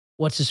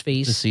what's his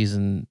face? This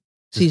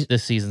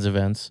season's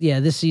events. Yeah,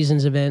 this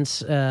season's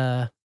events.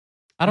 I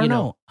don't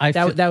know.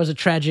 That was a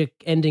tragic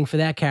ending for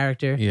that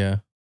character. Yeah.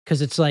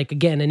 Because it's like,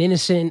 again, an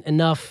innocent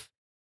enough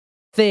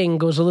thing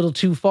goes a little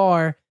too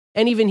far.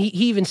 And even he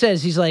even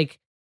says, he's like,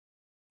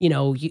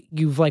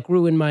 you've like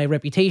ruined my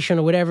reputation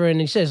or whatever. And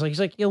he says, he's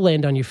like, you'll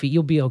land on your feet.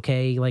 You'll be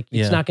okay. Like,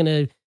 it's not going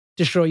to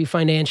destroy you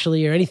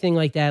financially or anything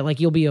like that. Like,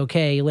 you'll be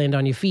okay. You land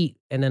on your feet.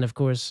 And then, of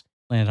course,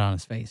 land on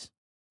his face.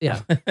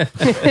 Yeah.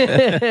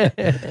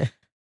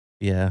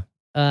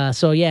 Yeah.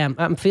 So yeah,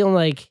 I'm feeling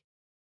like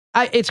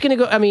it's gonna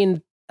go. I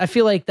mean, I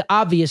feel like the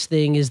obvious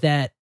thing is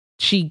that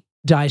she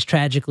dies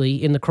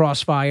tragically in the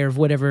crossfire of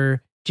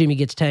whatever Jimmy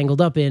gets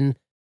tangled up in.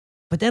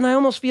 But then I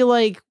almost feel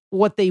like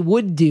what they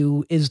would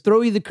do is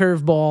throw you the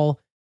curveball,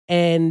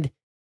 and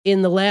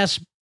in the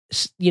last,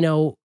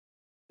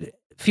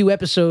 few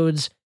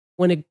episodes,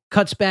 when it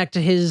cuts back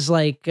to his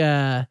like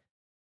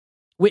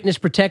witness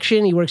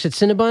protection, he works at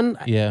Cinnabon.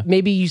 Yeah.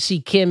 Maybe you see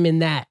Kim in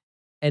that,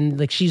 and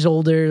like she's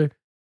older.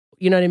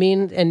 You know what I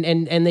mean?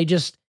 And they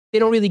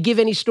don't really give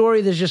any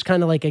story. There's just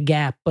kind of like a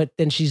gap, but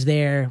then she's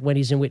there when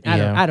he's in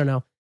witness. I don't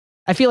know.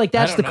 I feel like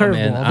that's the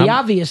curveball. The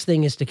obvious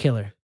thing is to kill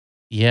her.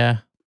 Yeah.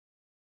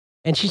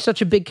 And she's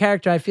such a big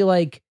character. I feel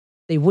like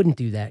they wouldn't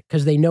do that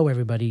because they know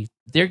everybody.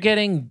 They're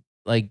getting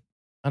like,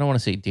 I don't want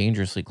to say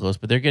dangerously close,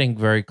 but they're getting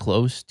very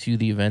close to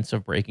the events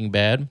of Breaking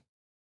Bad.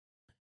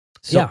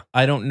 So Yeah.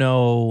 I don't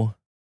know.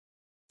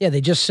 Yeah,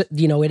 they just,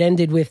 it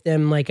ended with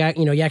them like,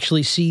 you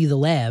actually see the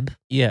lab.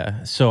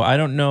 Yeah. So I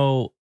don't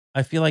know.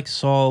 I feel like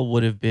Saul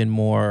would have been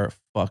more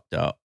fucked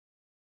up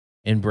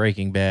in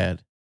Breaking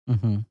Bad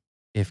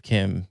if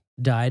Kim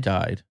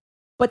died.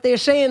 But they're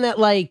saying that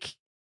like,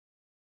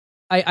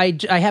 I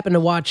happened to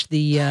watch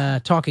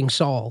the Talking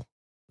Saul,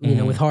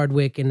 with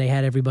Hardwick, and they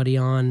had everybody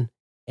on,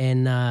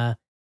 and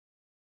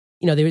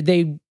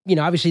they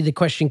obviously the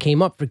question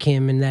came up for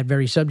Kim in that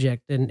very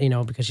subject, and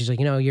because she's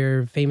like,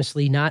 you're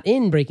famously not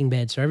in Breaking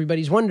Bad, so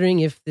everybody's wondering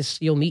if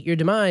you'll meet your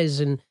demise,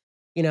 and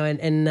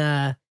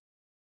they're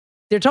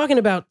talking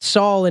about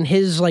Saul and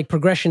his like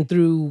progression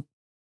through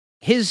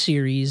his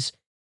series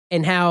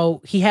and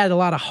how he had a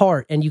lot of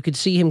heart, and you could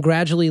see him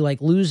gradually like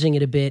losing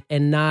it a bit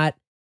and not.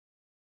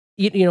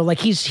 Like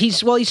he's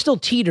still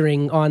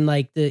teetering on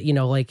like the,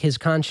 like his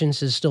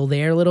conscience is still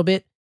there a little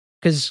bit.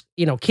 Cause,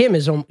 Kim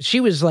she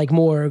was like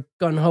more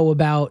gung ho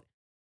about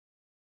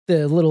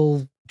the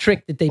little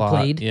trick that they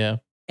played. Yeah.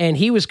 And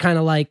he was kind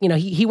of like,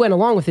 he went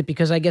along with it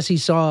because I guess he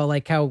saw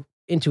like how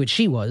into it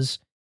she was.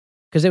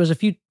 Cause there was a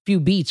few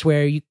beats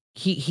where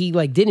he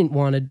like didn't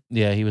want to.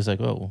 Yeah. He was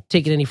like, oh,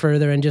 take it any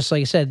further. And just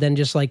like I said,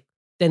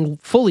 then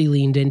fully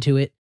leaned into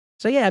it.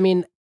 So yeah, I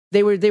mean,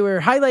 They were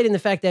highlighting the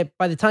fact that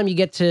by the time you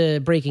get to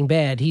Breaking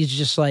Bad, he's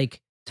just like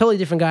totally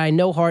different guy,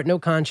 no heart, no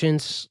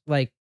conscience.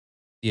 Like,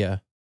 yeah.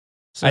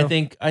 So, I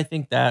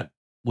think that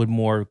would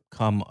more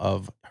come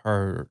of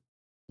her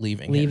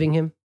leaving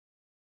him.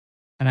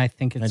 And I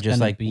think it's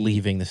just like be,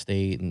 leaving the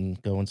state and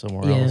going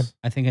somewhere Yeah. else.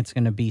 I think it's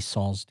going to be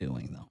Saul's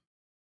doing though.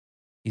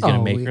 He's going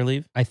to make her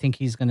leave. I think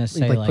he's going to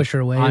say like push her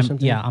away or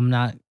something. Yeah, I'm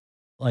not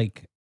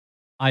like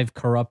I've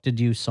corrupted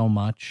you so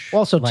much.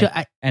 Also,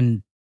 like,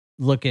 and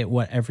look at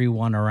what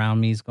everyone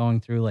around me is going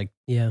through. Like,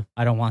 yeah,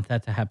 I don't want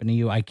that to happen to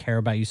you. I care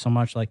about you so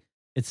much. Like,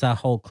 it's that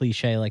whole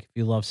cliche, like, if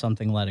you love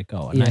something, let it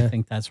go. And I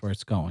think that's where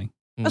it's going.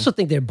 I also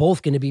think they're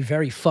both going to be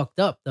very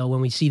fucked up, though,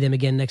 when we see them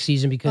again next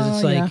season, because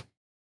it's like,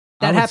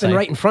 that happened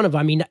right in front of them.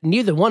 I mean,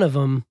 neither one of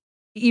them,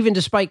 even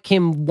despite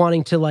Kim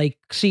wanting to, like,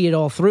 see it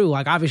all through,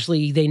 like,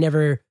 obviously they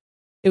never,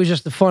 it was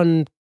just a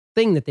fun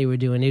thing that they were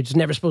doing. It was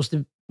never supposed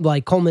to,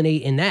 like,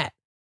 culminate in that.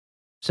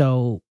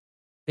 So,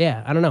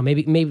 yeah, I don't know.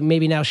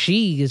 Maybe now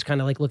she is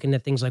kind of like looking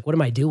at things like, what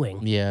am I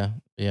doing? Yeah,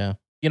 yeah.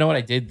 You know what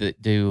I did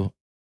do?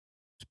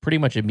 Pretty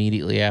much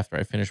immediately after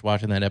I finished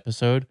watching that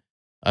episode,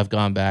 I've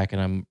gone back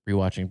and I'm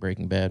rewatching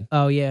Breaking Bad.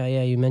 Oh yeah,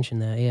 you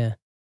mentioned that, yeah.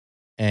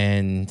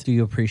 And do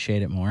you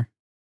appreciate it more?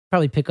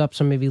 Probably pick up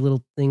some maybe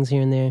little things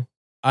here and there.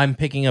 I'm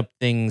picking up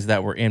things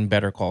that were in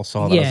Better Call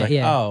Saul. That I was like,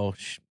 oh,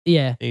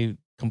 yeah, they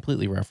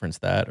completely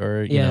referenced that,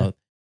 or you know,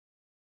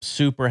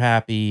 super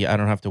happy. I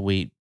don't have to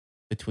wait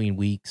between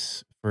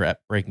weeks for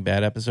Breaking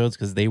Bad episodes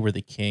because they were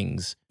the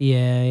kings.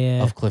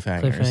 Of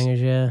cliffhangers.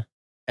 Yeah.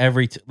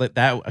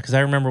 That because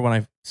I remember when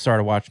I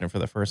started watching it for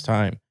the first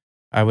time,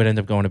 I would end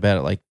up going to bed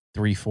at like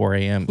 3-4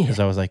 a.m. because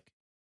I was like,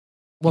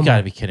 "You got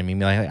to be kidding me!"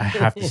 Like, I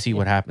have to see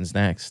what happens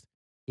next.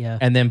 Yeah.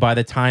 And then by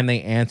the time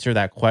they answer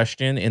that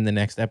question in the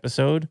next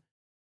episode,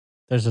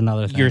 there's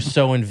another thing. You're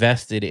so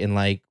invested in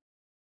like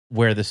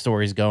where the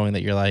story's going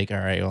that you're like, all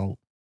right, well,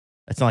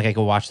 it's not like I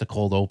could watch the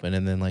cold open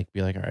and then like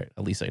be like, all right,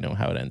 at least I know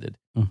how it ended.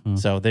 Mm-hmm.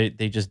 So they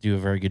just do a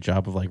very good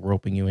job of like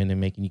roping you in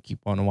and making you keep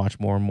wanting to watch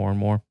more and more and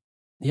more.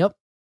 Yep.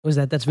 Was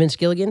that's Vince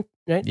Gilligan,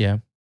 right? Yeah.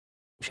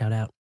 Shout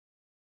out.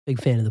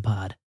 Big fan of the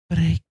pod.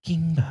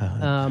 Breaking Bad.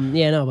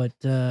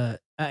 But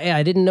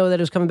I didn't know that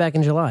it was coming back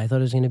in July. I thought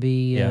it was going to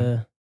be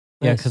Yeah,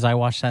 because I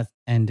watched that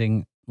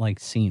ending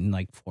like scene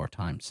like 4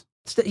 times.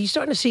 You're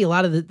starting to see a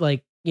lot of the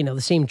like, the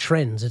same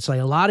trends. It's like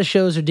a lot of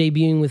shows are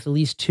debuting with at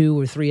least 2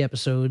 or 3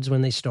 episodes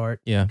when they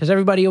start. Yeah. Because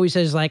everybody always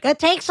says like, it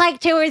takes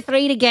like 2 or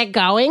 3 to get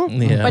going.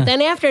 Yeah. But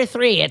then after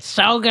 3, it's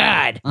so good.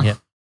 Yeah.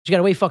 You got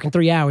to wait fucking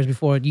 3 hours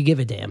before you give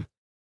a damn.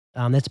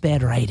 That's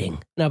bad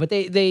writing. No, but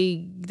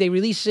they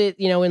release it,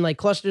 in like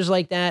clusters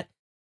like that.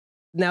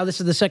 Now this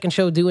is the second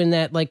show doing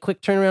that like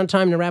quick turnaround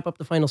time to wrap up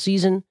the final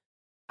season.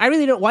 I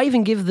really don't. Why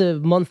even give the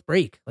month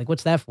break? Like,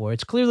 what's that for?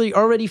 It's clearly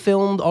already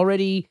filmed,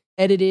 already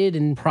edited,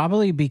 and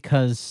probably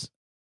because,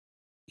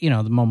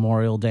 the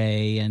Memorial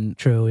Day and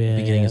True. Yeah.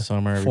 Beginning yeah. of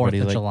summer, 4th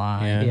everybody's of like,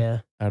 July. Yeah.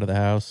 out of the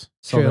house.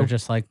 So True. they're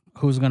just like,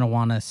 who's going to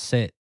want to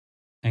sit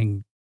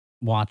and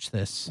watch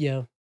this?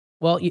 Yeah.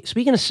 Well,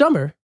 speaking of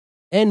summer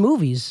and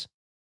movies,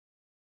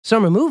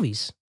 summer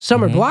Mhm.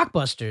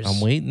 blockbusters.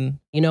 I'm waiting.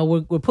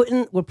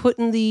 We're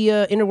putting the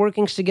inner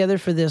workings together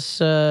for this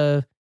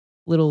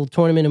little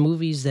tournament of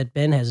movies that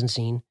Ben hasn't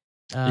seen.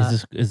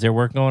 Is there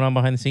work going on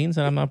behind the scenes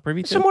that I'm not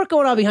privy to? Some work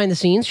going on behind the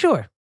scenes,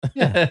 sure.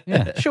 Yeah.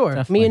 Sure.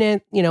 Definitely. Me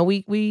and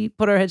Ant, we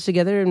put our heads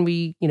together and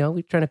we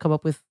trying to come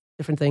up with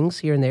different things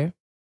here and there.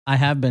 I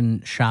have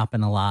been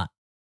shopping a lot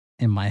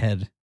in my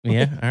head.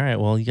 Yeah. All right.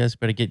 Well, you guys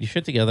better get your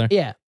shit together.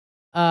 Yeah.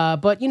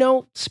 But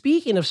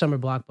speaking of summer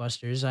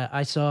blockbusters,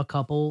 I saw a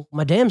couple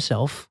my damn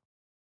self.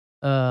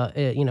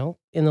 In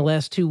the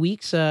last 2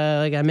 weeks,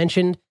 like I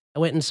mentioned, I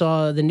went and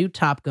saw the new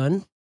Top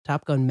Gun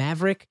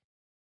Maverick,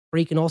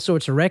 breaking all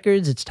sorts of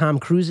records. It's Tom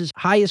Cruise's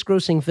highest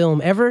grossing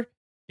film ever.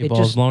 Your It balls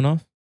just- blown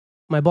off?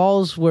 My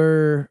balls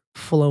were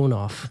flown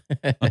off.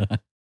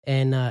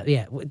 And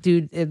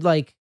dude, it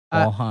like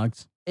Ball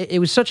hogs. it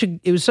was such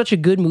a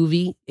good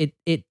movie.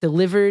 It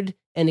delivered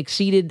and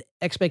exceeded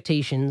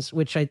expectations,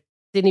 which I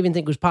didn't even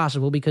think was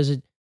possible because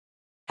it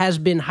has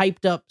been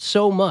hyped up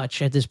so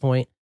much at this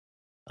point.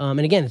 And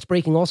again, it's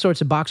breaking all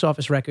sorts of box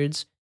office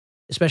records,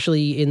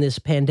 especially in this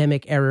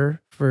pandemic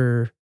era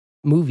for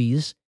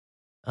movies.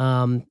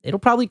 It'll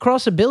probably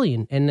cross 1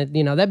 billion, and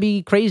that'd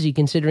be crazy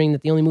considering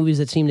that the only movies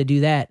that seem to do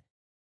that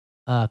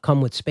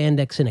come with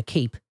spandex and a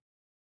cape.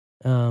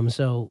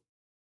 So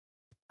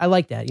I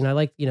like that. I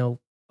like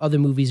other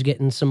movies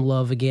getting some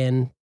love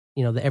again.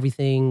 The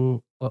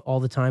Everything All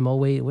the Time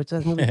Always. What's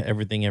that movie?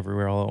 Everything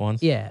Everywhere All at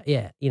Once. Yeah.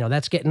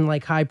 That's getting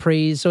like high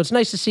praise. So it's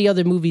nice to see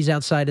other movies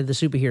outside of the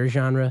superhero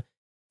genre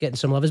getting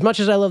some love. As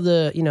much as I love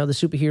the the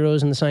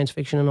superheroes and the science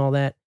fiction and all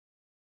that,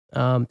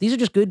 these are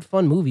just good,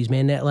 fun movies,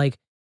 man. That like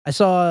I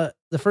saw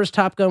the first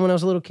Top Gun when I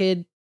was a little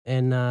kid,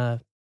 and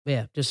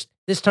just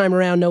this time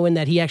around knowing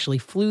that he actually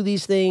flew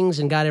these things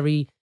and got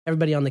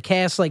everybody on the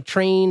cast like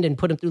trained and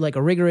put them through like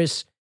a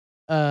rigorous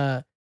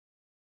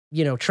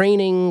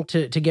training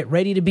to get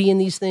ready to be in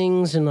these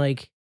things, and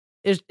like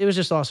it was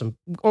just awesome.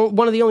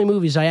 One of the only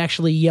movies I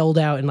actually yelled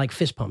out and like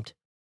fist pumped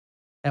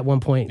at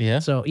one point. Yeah.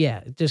 So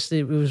yeah,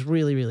 it was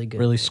really, really good.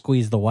 Really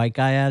squeeze the white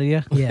guy out of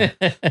you. Yeah.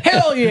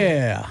 Hell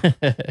yeah.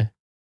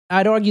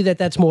 I'd argue that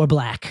that's more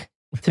black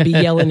to be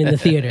yelling in the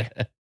theater.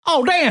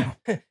 Oh, damn.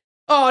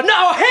 Oh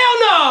no! Hell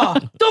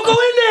no! Don't go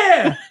in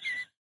there!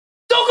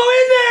 Don't go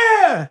in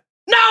there!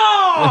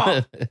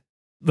 No!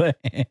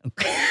 Man.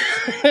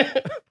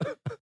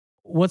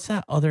 What's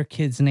that other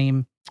kid's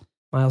name?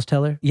 Miles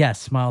Teller.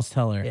 Yes, Miles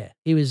Teller. Yeah,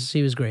 he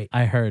was great.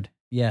 I heard.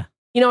 Yeah.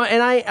 And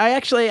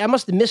I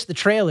must have missed the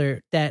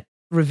trailer that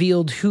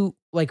revealed who,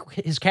 like,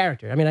 his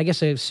character. I mean, I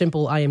guess a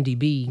simple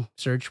IMDb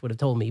search would have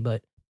told me,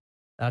 but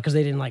because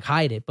they didn't like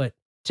hide it. But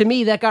to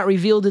me, that got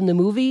revealed in the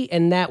movie,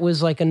 and that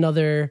was like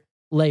another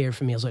layer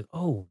for me. I was like,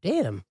 oh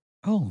damn.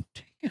 Oh,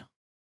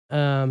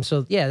 damn.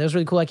 So yeah, that was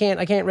really cool. I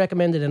can't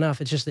recommend it enough.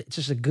 It's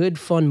just a good,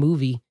 fun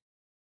movie,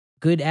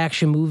 good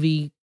action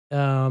movie.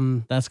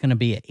 That's going to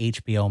be an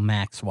HBO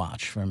Max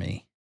watch for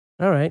me.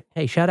 All right.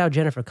 Hey, shout out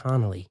Jennifer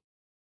Connelly.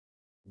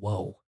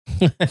 Whoa.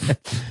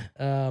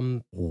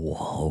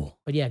 Whoa.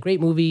 But yeah, great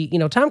movie.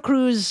 Tom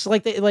Cruise,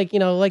 like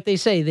they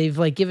say, they've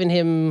like given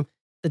him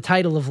the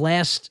title of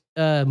last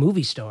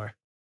movie star.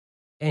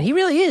 And he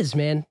really is,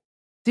 man.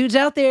 Dude's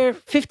out there,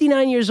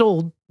 59 years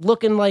old,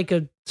 looking like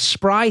a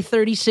spry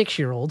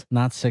 36-year-old.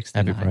 Not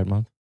 69. Happy Pride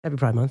Month. Happy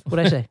Pride Month.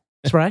 What'd I say?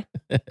 Spry?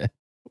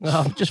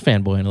 Oh, Just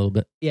fanboying a little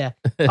bit. yeah.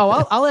 Oh,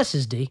 I'll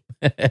SSD.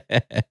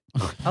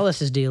 I'll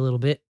SSD a little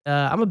bit.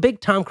 I'm a big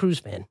Tom Cruise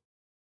fan.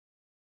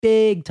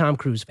 Big Tom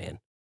Cruise fan.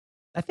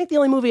 I think the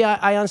only movie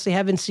I honestly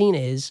haven't seen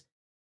is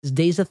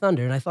Days of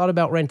Thunder, and I thought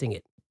about renting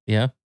it,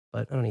 Yeah.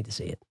 but I don't need to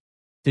see it.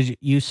 Did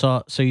you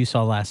saw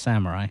Last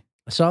Samurai?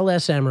 I saw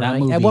Last Samurai. That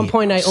movie At one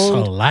point, I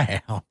owned.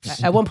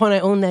 slaps. At one point, I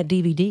owned that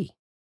DVD.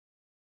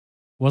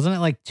 Wasn't it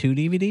like 2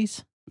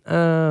 DVDs?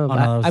 No,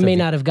 that was I the may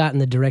vi- not have gotten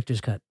the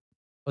director's cut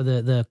or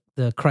the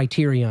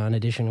Criterion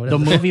edition. The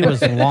Whatever. movie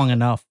was long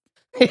enough.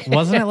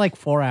 Wasn't it like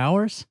 4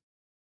 hours?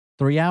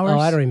 3 hours? Oh,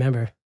 I don't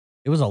remember.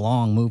 It was a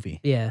long movie.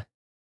 Yeah,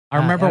 I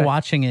remember I-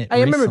 watching it. I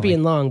remember it recently.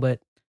 being long,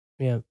 but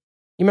yeah. You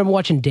remember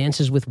watching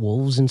Dances with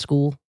Wolves in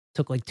school?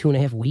 Took like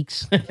 2.5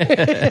 weeks.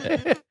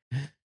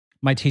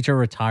 My teacher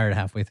retired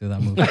halfway through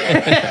that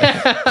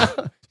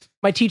movie.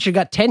 My teacher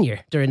got tenure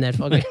during that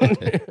fucking.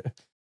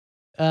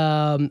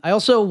 I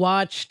also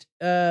watched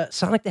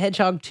Sonic the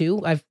Hedgehog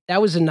 2.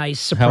 That was a nice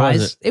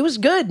surprise. It was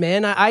good,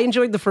 man. I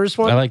enjoyed the first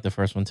one. I like the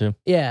first one too.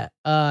 Yeah,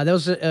 that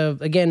was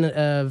again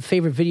a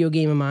favorite video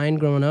game of mine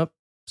growing up.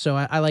 So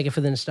I like it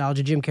for the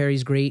nostalgia. Jim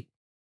Carrey's great.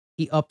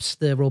 He ups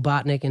the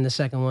Robotnik in the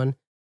second one.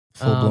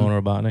 Full blown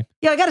Robotnik.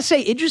 Yeah, I gotta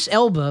say, Idris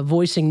Elba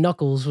voicing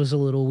Knuckles was a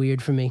little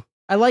weird for me.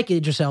 I like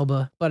Idris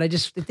Elba, but it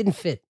didn't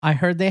fit. I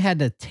heard they had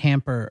to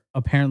tamper.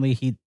 Apparently,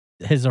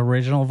 his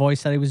original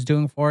voice that he was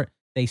doing for it,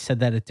 they said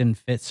that it didn't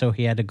fit, so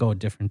he had to go a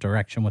different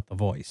direction with the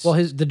voice. Well,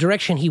 the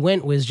direction he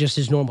went was just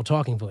his normal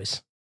talking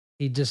voice.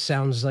 He just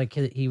sounds like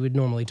he would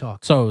normally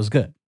talk. So it was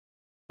good.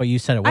 But you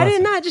said it I wasn't.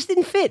 didn't know. It just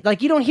didn't fit.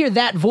 Like, you don't hear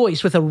that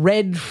voice with a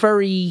red,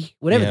 furry,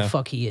 whatever Yeah. the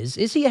fuck he is.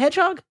 Is he a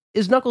hedgehog?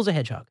 Is Knuckles a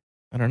hedgehog?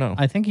 I don't know.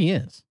 I think he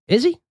is.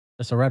 Is he?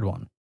 Just a red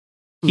one.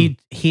 Hmm.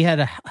 He had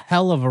a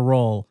hell of a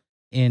role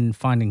in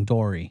Finding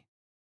Dory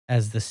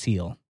as the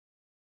seal.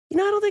 You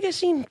know, I don't think I've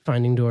seen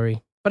Finding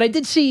Dory. But I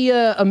did see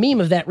a meme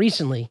of that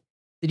recently.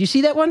 Did you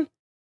see that one?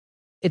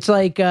 It's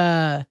like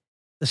the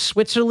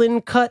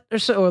Switzerland cut or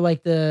so, or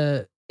like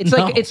the... It's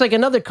No. like it's like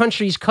another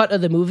country's cut of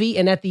the movie,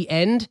 and at the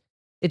end,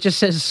 it just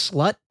says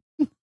slut.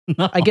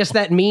 No. I guess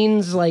that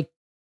means like...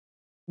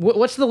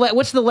 What's the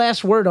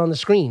last word on the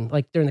screen,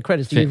 like during the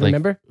credits? Do you Fit, even like,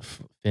 remember?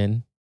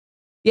 Finn.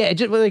 Yeah, it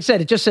just, like I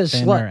said, it just says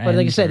Thinner slut. But like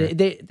I ends said,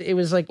 or- it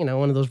was like, you know,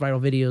 one of those viral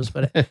videos.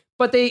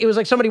 But it was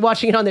like somebody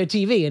watching it on their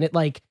TV, and it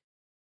like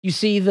you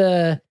see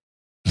an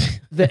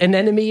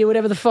enemy or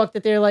whatever the fuck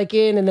that they're like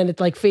in, and then it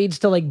like fades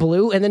to like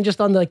blue, and then just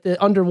on like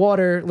the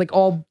underwater, like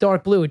all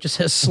dark blue, it just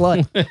says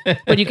slut.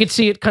 But you could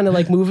see it kind of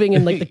like moving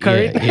in like the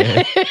current.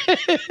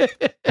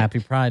 Happy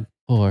Pride.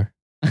 Or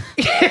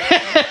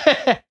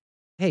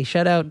Hey,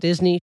 shout out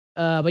Disney.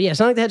 But yeah,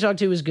 Sonic the Hedgehog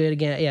 2 was good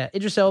again. Yeah,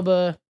 Idris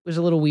Elba was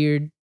a little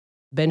weird.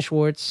 Ben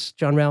Schwartz,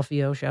 John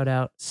Ralphio, shout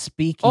out.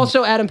 Speaking.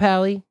 Also Adam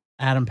Pally.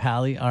 Adam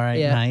Pally. All right,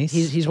 Yeah, nice.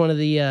 He's one of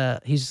the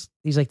he's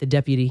like the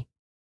deputy.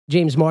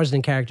 James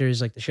Marsden character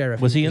is like the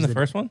sheriff. was he in He's the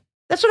first one?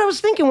 That's what I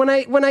was thinking when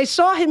I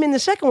saw him in the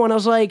second one. I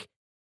was like,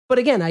 but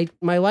again,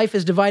 my life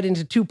is divided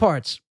into two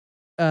parts.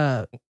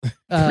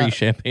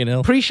 Pre-Champagne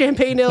Ale.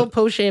 Pre-Champagne Ale,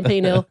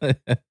 post-Champagne Ale.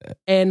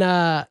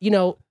 And you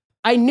know,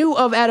 I knew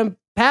of Adam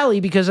Pally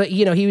because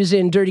you know, he was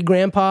in Dirty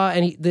Grandpa,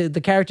 and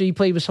the character he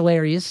played was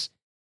hilarious.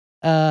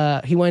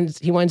 He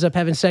winds up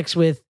having sex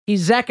with,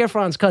 he's Zac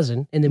Efron's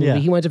cousin in the movie. Yeah.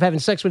 He winds up having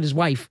sex with his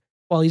wife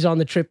while he's on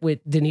the trip with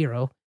De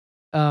Niro.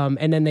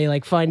 And then they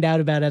like find out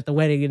about it at the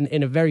wedding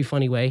in a very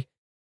funny way.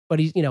 But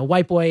he's, you know,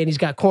 white boy, and he's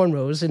got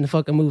cornrows in the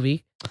fucking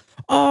movie.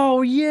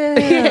 Oh yeah,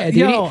 Yeah, dude.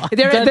 Yo,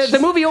 The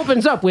movie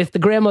opens up with the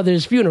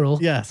grandmother's funeral.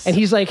 Yes, And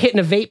he's like hitting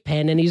a vape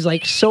pen, and he's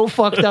like so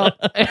fucked up.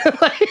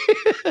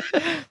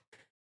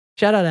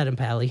 Shout out Adam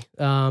Pally.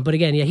 But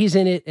again, yeah, he's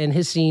in it, and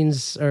his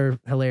scenes are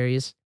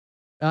hilarious.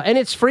 And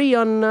it's free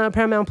on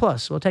Paramount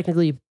Plus. Well,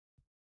 technically,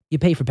 you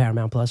pay for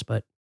Paramount Plus,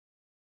 but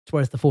it's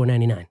worth the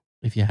 $4.99.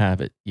 If you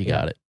have it, you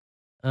got it.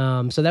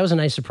 So that was a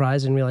nice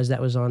surprise. I didn't realize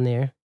that was on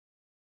there.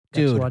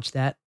 Got to Dude. watch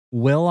that.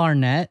 Will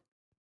Arnett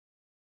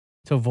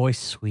to voice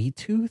Sweet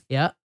Tooth.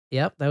 Yep.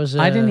 That was.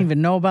 I didn't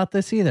even know about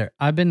this either.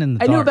 I've been in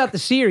the I dark. knew about the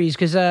series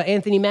because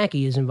Anthony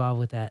Mackie is involved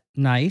with that.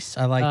 Nice.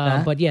 I like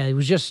that. But yeah, it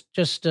was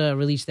just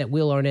released that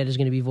Will Arnett is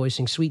going to be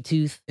voicing Sweet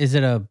Tooth. Is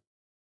it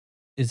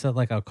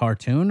like a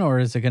cartoon, or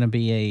is it going to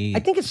be a? I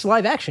think it's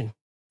live action.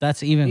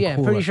 That's even Yeah, I'm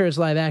cooler. pretty sure it's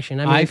live action.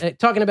 I mean,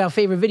 talking about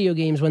favorite video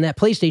games, when that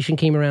PlayStation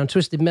came around,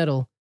 Twisted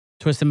Metal.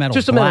 Twisted Metal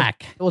Twisted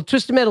Black. Well,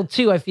 Twisted Metal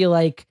 2, I feel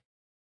like,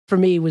 for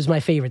me, was my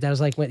favorite. That was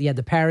like when you had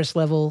the Paris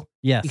level.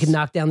 Yes. You could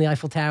knock down the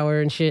Eiffel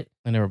Tower and shit.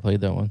 I never played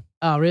that one.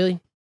 Oh, really?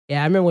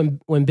 Yeah, I remember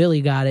when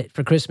Billy got it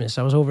for Christmas.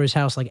 I was over his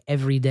house like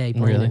every day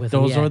playing Really? it with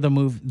him. Those Yeah. are the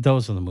movies.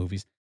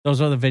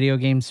 Those are the video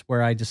games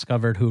where I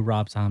discovered who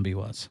Rob Zombie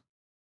was.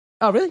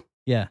 Oh, really?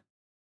 Yeah.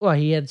 Well,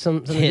 he had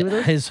something to do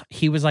with it?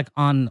 He was like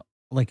on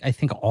like I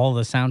think all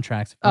the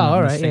soundtracks. if Oh, I'm not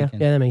all right. Yeah, mistaken.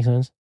 that makes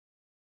sense.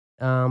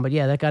 But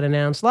yeah, that got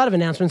announced. A lot of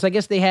announcements. I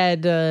guess they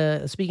had,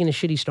 speaking of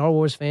shitty Star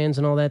Wars fans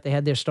and all that, they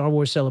had their Star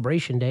Wars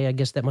Celebration Day. I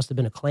guess that must have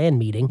been a clan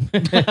meeting.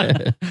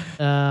 But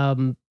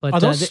Are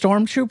those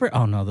stormtrooper?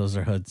 Oh no, those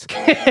are hoods.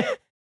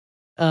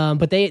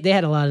 but they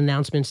had a lot of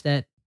announcements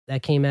that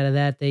came out of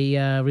that. They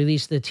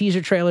released the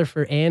teaser trailer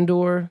for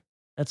Andor.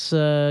 That's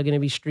going to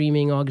be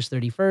streaming August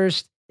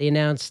 31st. They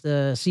announced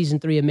season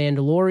 3 of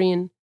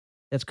Mandalorian.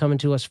 That's coming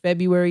to us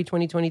February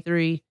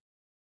 2023.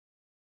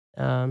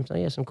 So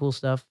yeah, some cool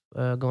stuff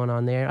going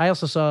on there. I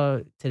also saw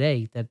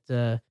today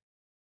that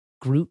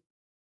Groot,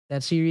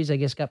 that series, I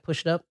guess, got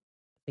pushed up.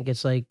 I think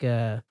it's like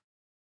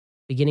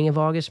beginning of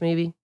August,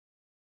 maybe.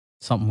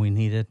 Something we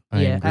needed.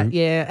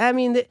 Yeah. I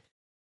mean,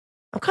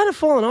 I'm kind of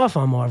falling off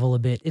on Marvel a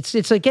bit.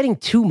 It's like getting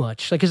too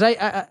much. Like, cause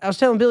I was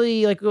telling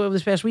Billy like over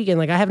this past weekend,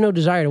 like I have no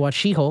desire to watch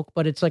She-Hulk,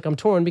 but it's like I'm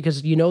torn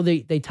because you know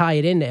they tie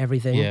it into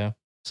everything. Yeah.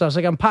 So I was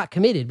like, I'm pot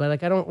committed, but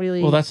like I don't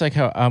really. Well, that's like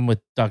how I'm with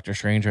Doctor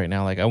Strange right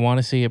now. Like I want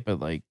to see it, but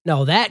like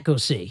no, that go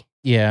see.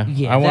 yeah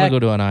Yeah, I want that- to go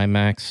to an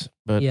IMAX,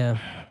 but Yeah.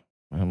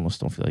 I almost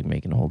don't feel like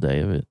making a whole day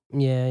of it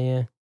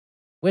Yeah.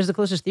 Where's the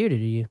closest theater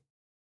to you?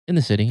 in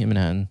the city in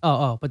Manhattan.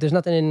 Oh, but there's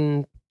nothing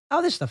in.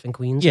 Oh, there's stuff in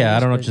Queens. Yeah, I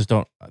guess, don't know. but- Just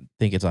don't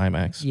think it's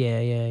IMAX.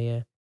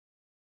 Yeah.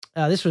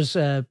 This was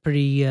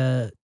pretty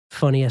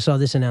funny. I saw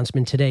this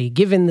announcement today.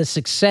 Given the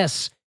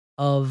success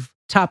of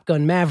Top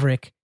Gun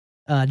Maverick,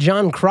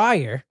 John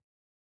Cryer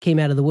came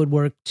out of the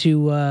woodwork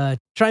to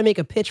try and make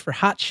a pitch for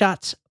Hot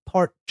Shots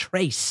Part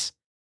Trace,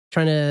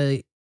 trying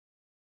to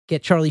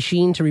get Charlie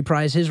Sheen to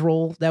reprise his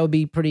role. That would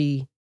be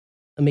pretty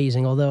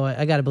amazing. Although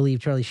I got to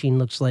believe Charlie Sheen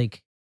looks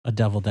like A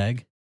deviled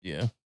egg.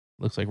 Yeah,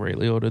 looks like Ray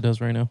Liotta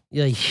does right now.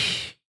 yeah,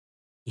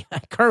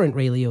 current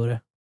Ray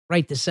Liotta,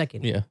 right this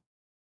second. Yeah,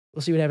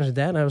 we'll see what happens with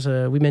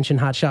that. We mentioned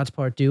Hot Shots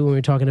Part 2 when we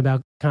were talking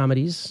about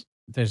comedies.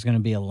 There's going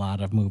to be a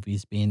lot of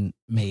movies being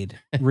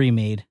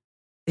remade.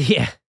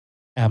 Yeah.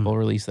 Apple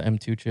released the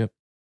M2 chip.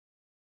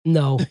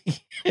 No.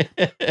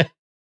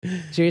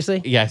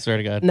 Seriously? Yeah, I swear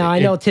to God. No, I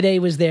know today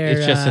was their...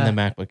 It's just in the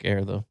MacBook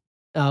Air, though.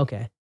 Oh,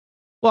 okay.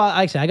 Well, like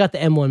I said, I got the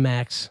M1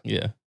 Max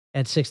Yeah.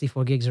 at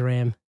 64 gigs of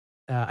RAM.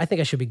 I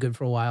think I should be good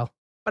for a while.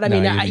 But I No,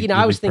 mean, you'll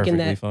I be was thinking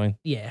perfectly that... Fine.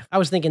 Yeah, I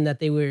was thinking that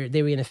they were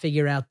going to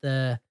figure out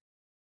the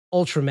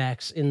Ultra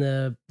Max in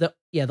the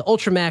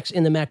Ultra Max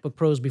in the MacBook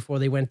Pros before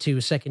they went to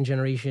second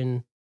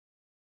generation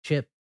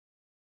chip.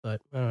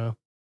 But I don't know.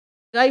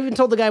 I even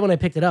told the guy when I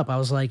picked it up, I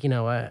was like,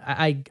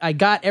 I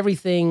got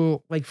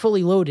everything like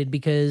fully loaded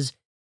because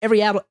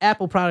every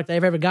Apple product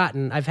I've ever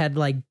gotten, I've had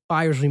like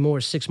buyer's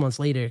remorse 6 months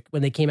later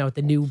when they came out with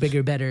the new,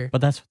 bigger, better.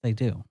 But that's what they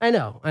do. I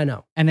know.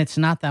 And it's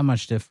not that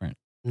much different.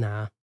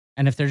 Nah.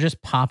 And if they're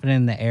just popping it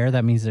in the air,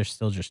 that means they're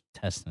still just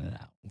testing it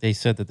out. They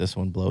said that this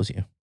one blows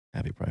you.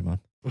 Happy Pride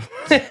Month.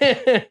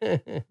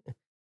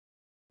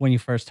 When you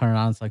first turn it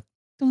on, it's like,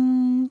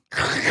 ding.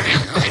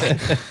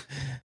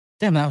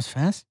 Damn, that was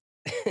fast.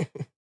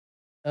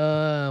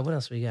 What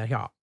else we got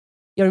here?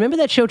 Yo, remember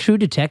that show True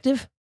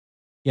Detective?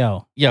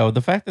 Yo,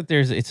 the fact that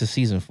it's a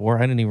season 4,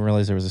 I didn't even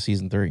realize there was a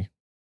season 3.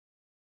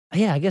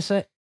 Yeah, I guess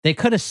they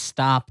could have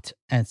stopped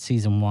at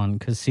season 1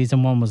 because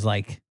season 1 was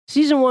like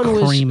season 1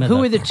 was cream of who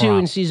the were the two crop.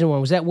 in season 1?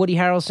 Was that Woody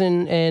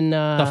Harrelson and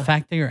the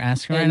fact that you're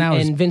asking right and, now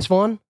is and Vince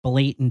Vaughn?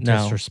 blatant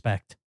No.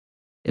 disrespect.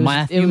 It was-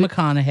 Matthew it was-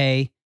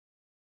 McConaughey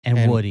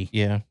and Woody.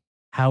 Yeah.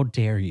 How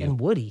dare you? And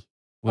Woody.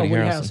 Woody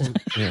Woody Harrelson.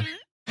 Yeah.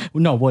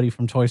 No, Woody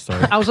from Toy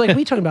Story. I was like,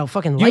 we talking about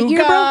fucking You Lightyear,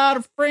 got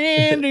a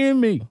friend in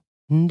me.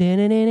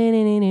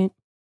 bro?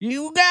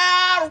 You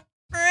got a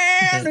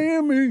friend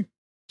in me.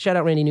 Shout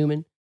out Randy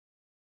Newman.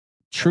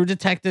 True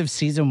Detective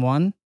season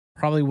 1,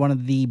 probably one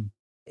of the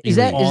Is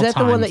that all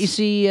the one that you times.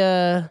 see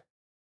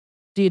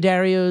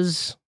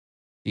Diodarios?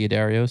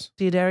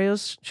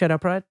 Shout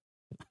out Pride.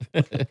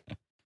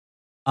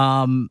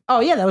 Oh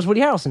yeah, that was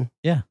Woody Harrelson.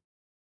 Yeah.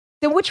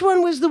 Then which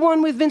one was the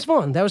one with Vince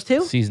Vaughn? That was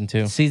 2? Season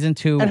 2. season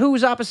 2, And who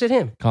was opposite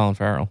him? Colin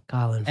Farrell.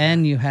 Colin.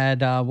 and you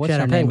had what's Shout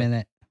her out name Penguin. in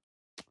it?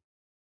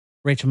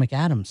 Rachel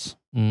McAdams.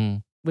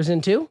 Mm. was in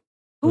 2?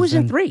 Who Was was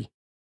in in- 3?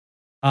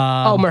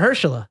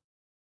 Mahershala.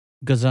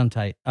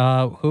 Gesundheit.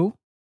 Who?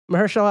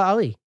 Mahershala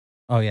Ali.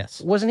 Oh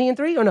yes, Wasn't he in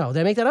 3 or no?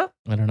 Did I make that up?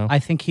 I don't know. I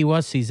think he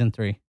was season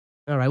 3.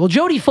 All right. Well,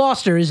 Jodie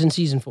Foster is in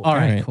season 4. All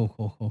right, right.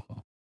 cool.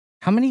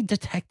 How many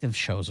detective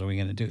shows are we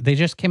gonna do? They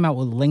just came out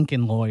with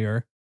Lincoln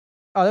Lawyer.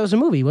 Oh, that was a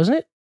movie, wasn't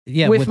it?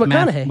 Yeah, With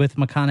McConaughey. with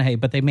McConaughey,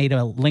 but they made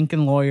a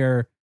Lincoln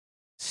Lawyer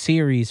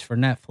series for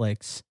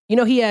Netflix. You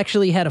know, he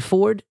actually had a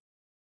Ford.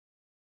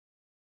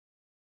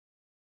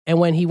 And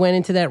when he went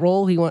into that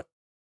role, he went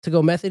to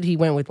go method. He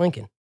went with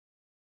Lincoln.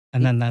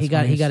 And then that's he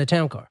got when a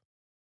town car.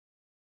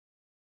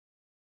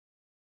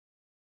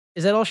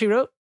 Is that all she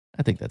wrote?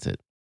 I think that's it.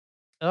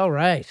 All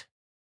right.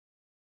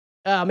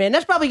 Oh, man,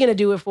 that's probably going to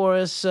do it for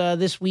us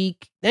this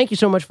week. Thank you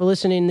so much for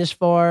listening this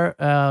far.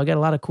 We got a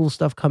lot of cool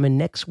stuff coming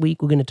next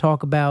week. We're going to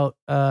talk about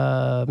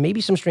maybe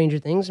some Stranger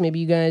Things. Maybe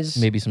you guys...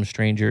 Maybe some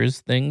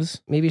strangers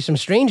things. Maybe some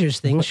Strangers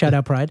Things. Shout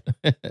out Pride.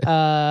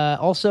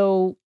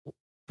 Also,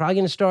 probably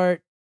going to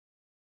start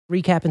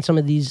recapping some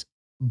of these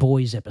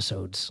Boys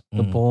episodes.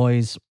 The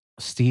Boys.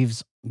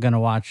 Steve's gonna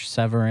watch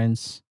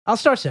Severance. I'll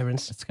start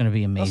Severance. It's gonna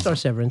be amazing. I'll start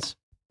Severance.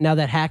 Now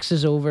that Hacks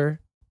is over,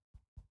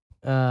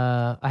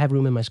 I have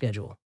room in my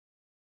schedule.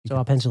 So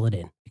I'll pencil it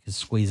in. You can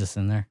squeeze us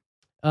in there.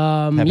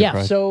 Happy Yeah,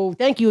 Pride. so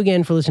thank you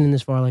again for listening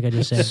this far, like I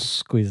just said.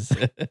 Squeeze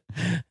us.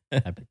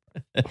 Happy.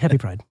 Happy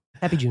Pride.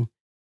 Happy June.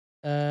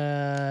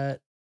 I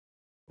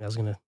was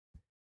going to...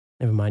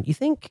 Never mind. You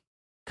think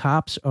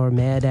cops are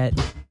mad at...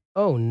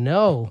 Oh,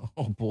 no.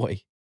 Oh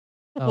boy.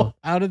 Oh,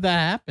 How did that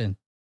happen?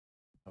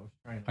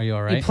 Are you all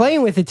you're right?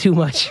 playing with it too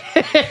much.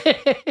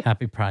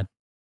 Happy Pride.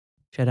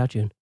 Shout out,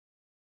 June.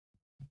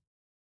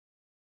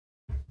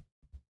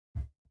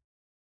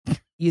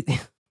 You...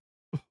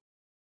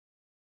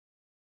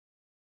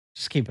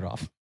 Just keep it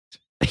off.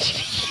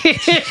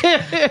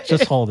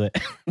 Just hold it.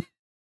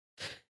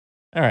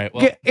 All right.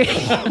 Well,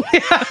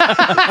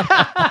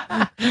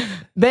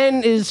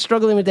 Ben is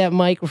struggling with that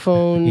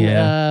microphone.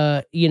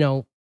 Yeah.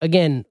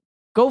 Again,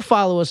 go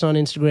follow us on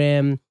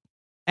Instagram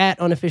at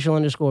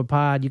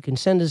 @unofficial_pod. You can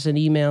send us an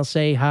email,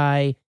 say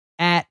hi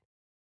at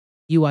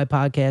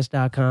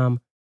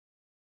uipodcast.com.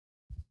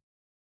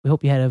 We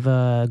hope you have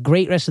a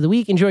great rest of the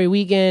week. Enjoy your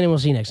weekend, and we'll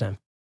see you next time.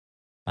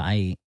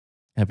 Bye.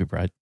 Happy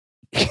Pride.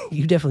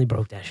 You definitely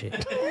broke that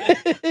shit.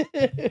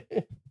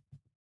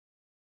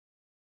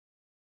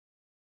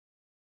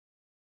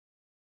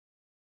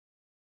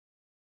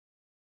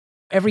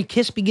 Every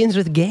kiss begins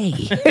with gay.